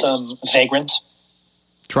with some vagrants.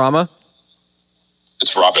 Trauma?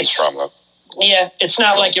 It's Robin's trauma. Yeah, it's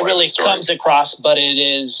not like it really comes across, but it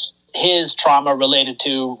is his trauma related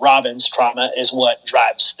to Robin's trauma is what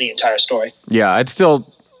drives the entire story. Yeah, I'd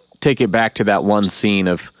still take it back to that one scene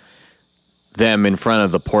of them in front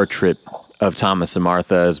of the portrait of Thomas and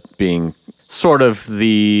Martha as being sort of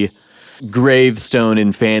the gravestone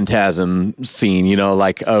in Phantasm scene,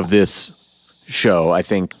 like of this show. I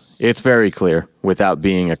think it's very clear without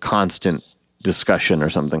being a constant discussion or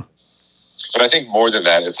something. But I think more than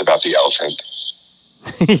that, it's about the elephant.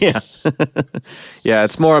 Yeah. Yeah,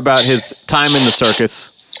 it's more about his time in the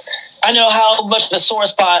circus. I know how much of a sore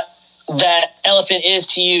spot that elephant is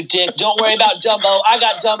to you, Dick. Don't worry about Dumbo. I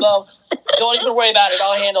got Dumbo. Don't even worry about it.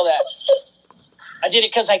 I'll handle that. I did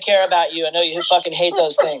it because I care about you. I know you fucking hate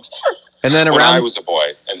those things. And then when I was a boy,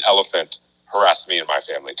 an elephant harassed me and my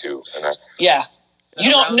family too. Yeah.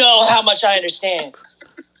 You don't know how much I understand.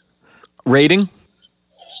 Rating?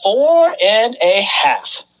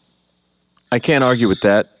 4.5. I can't argue with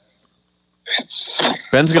that.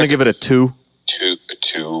 Ben's going to give it a 2.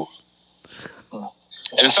 2.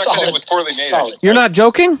 And it's not that it was poorly made. You're not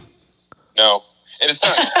joking? No. And it's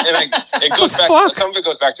not. And it goes back. Fuck? Some of it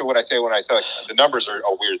goes back to what I say when I say like the numbers are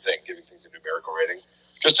a weird thing, giving things a numerical rating.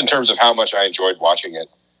 Just in terms of how much I enjoyed watching it,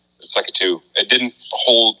 it's like a 2. It didn't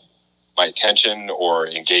hold my attention or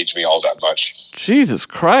engage me all that much. Jesus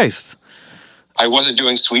Christ! I wasn't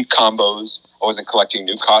doing sweet combos. I wasn't collecting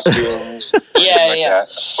new costumes. Yeah.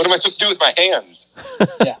 What am I supposed to do with my hands?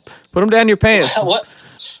 Yeah. Put them down your pants.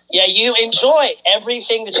 Yeah, you enjoy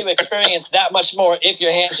everything that you experience that much more if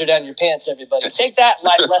your hands are down your pants, everybody. Take that,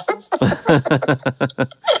 life lessons.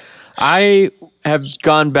 I have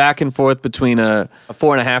gone back and forth between a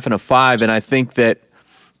 4.5 and a 5, and I think that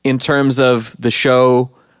in terms of the show,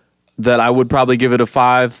 that I would probably give it a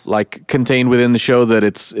 5, like contained within the show, that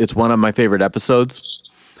it's one of my favorite episodes.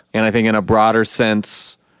 And I think in a broader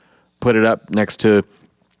sense, put it up next to,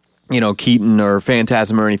 Keaton or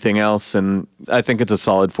Phantasm or anything else, and I think it's a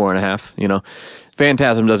solid 4.5.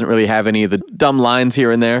 Phantasm doesn't really have any of the dumb lines here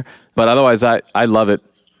and there, but otherwise I love it.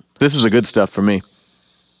 This is the good stuff for me.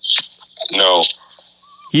 No.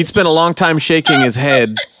 He'd spent a long time shaking his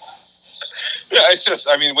head. Yeah, it's just,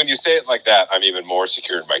 when you say it like that, I'm even more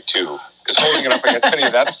secure in my 2. Because holding it up against any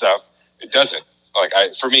of that stuff, it doesn't.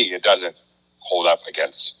 For me, it doesn't hold up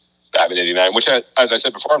against Batman 89, which, as I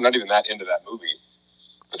said before, I'm not even that into that movie.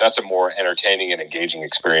 But that's a more entertaining and engaging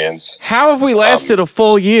experience. How have we lasted a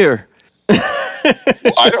full year?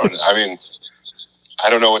 I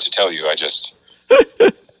don't know what to tell you. I just...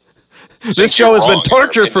 This show has been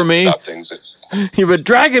torture for me. You've been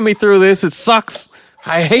dragging me through this. It sucks.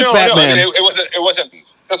 I hate Batman. No, it wasn't.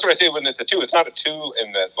 That's what I say when it's a 2. It's not a 2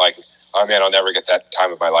 in that, oh man, I'll never get that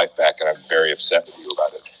time of my life back, and I'm very upset with you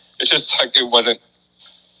about it. It's just it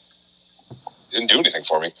didn't do anything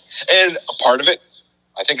for me. And a part of it,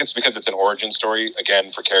 I think it's because it's an origin story,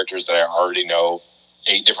 again, for characters that I already know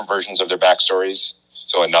 8 different versions of their backstories.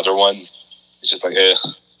 So another one, it's just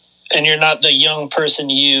And you're not the young person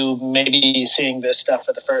you maybe seeing this stuff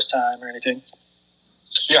for the first time or anything.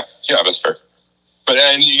 Yeah, that's fair.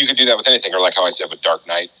 And you could do that with anything, or like how I said with Dark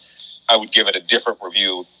Knight, I would give it a different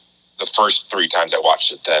review the first 3 times I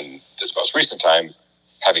watched it than this most recent time,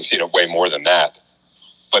 having seen it way more than that.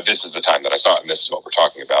 But this is the time that I saw it, and this is what we're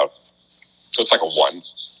talking about. So it's like a 1.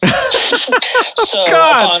 So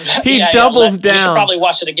God, he doubles down. You should probably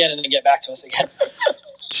watch it again and then get back to us again.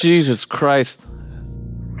 Jesus Christ.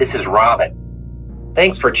 This is Robin.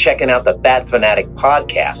 Thanks for checking out the Bat Fanatic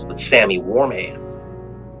podcast with Sammy Warm Hands.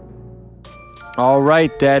 All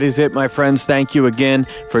right, that is it, my friends. Thank you again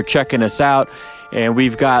for checking us out. And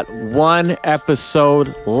we've got 1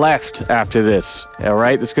 episode left after this. All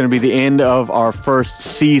right, this is going to be the end of our first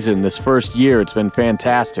season, this first year. It's been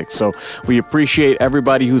fantastic. So we appreciate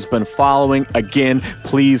everybody who's been following. Again,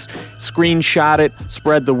 please screenshot it,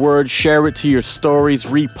 spread the word, share it to your stories,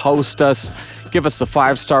 repost us. Give us a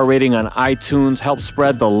 5-star rating on iTunes. Help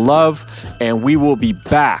spread the love, and we will be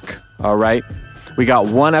back, all right? We got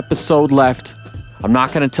 1 episode left. I'm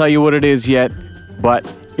not going to tell you what it is yet, but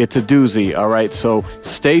it's a doozy, all right? So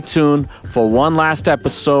stay tuned for one last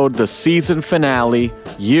episode, the season finale,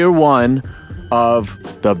 year 1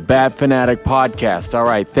 of the Bat Fanatic podcast. All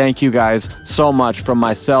right, thank you guys so much from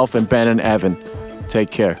myself and Ben and Evan.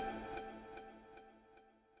 Take care.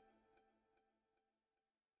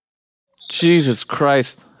 Jesus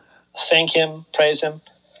Christ. Thank him, praise him.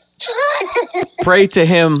 Pray to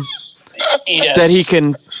him Yes. that he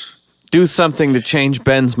can do something to change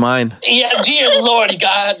Ben's mind. Yeah, dear Lord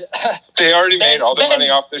God. They already made all the money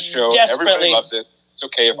off this show. Desperately. Everybody loves it. It's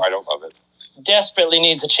okay if I don't love it. Desperately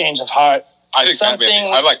needs a change of heart. I think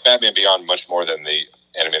I like Batman Beyond much more than the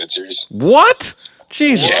animated series. What?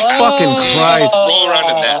 Jesus fucking Christ. Roll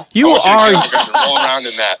around in that. You I want are... to roll around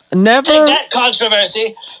in that. Never... Take that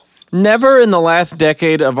controversy. Never in the last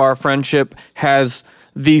decade of our friendship has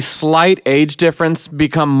the slight age difference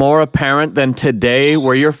become more apparent than today,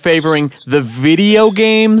 where you're favoring the video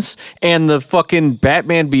games and the fucking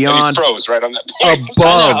Batman Beyond And he froze right on that point.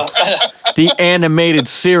 above the animated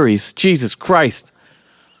series. Jesus Christ.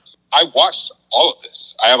 I watched all of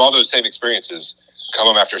this. I have all those same experiences. Come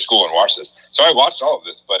home after school and watch this. So I watched all of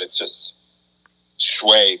this, but it's just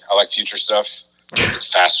shway. I like future stuff. It's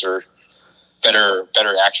faster. Better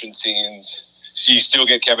action scenes. So you still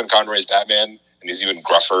get Kevin Conroy's Batman, and he's even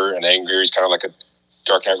gruffer and angrier. He's kind of like a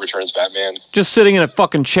Dark Knight Returns Batman. Just sitting in a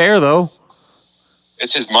fucking chair, though.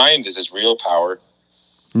 It's his mind is his real power.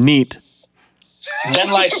 Neat. Ben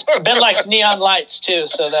likes neon lights too,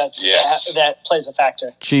 so that plays a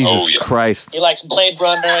factor. Jesus Christ. He likes Blade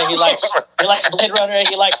Runner. He likes Blade Runner.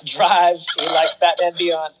 He likes Drive. He likes Batman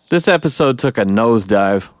Beyond. This episode took a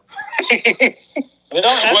nosedive. We don't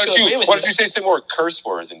have to agree with Why don't you say some more curse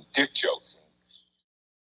words and dick jokes?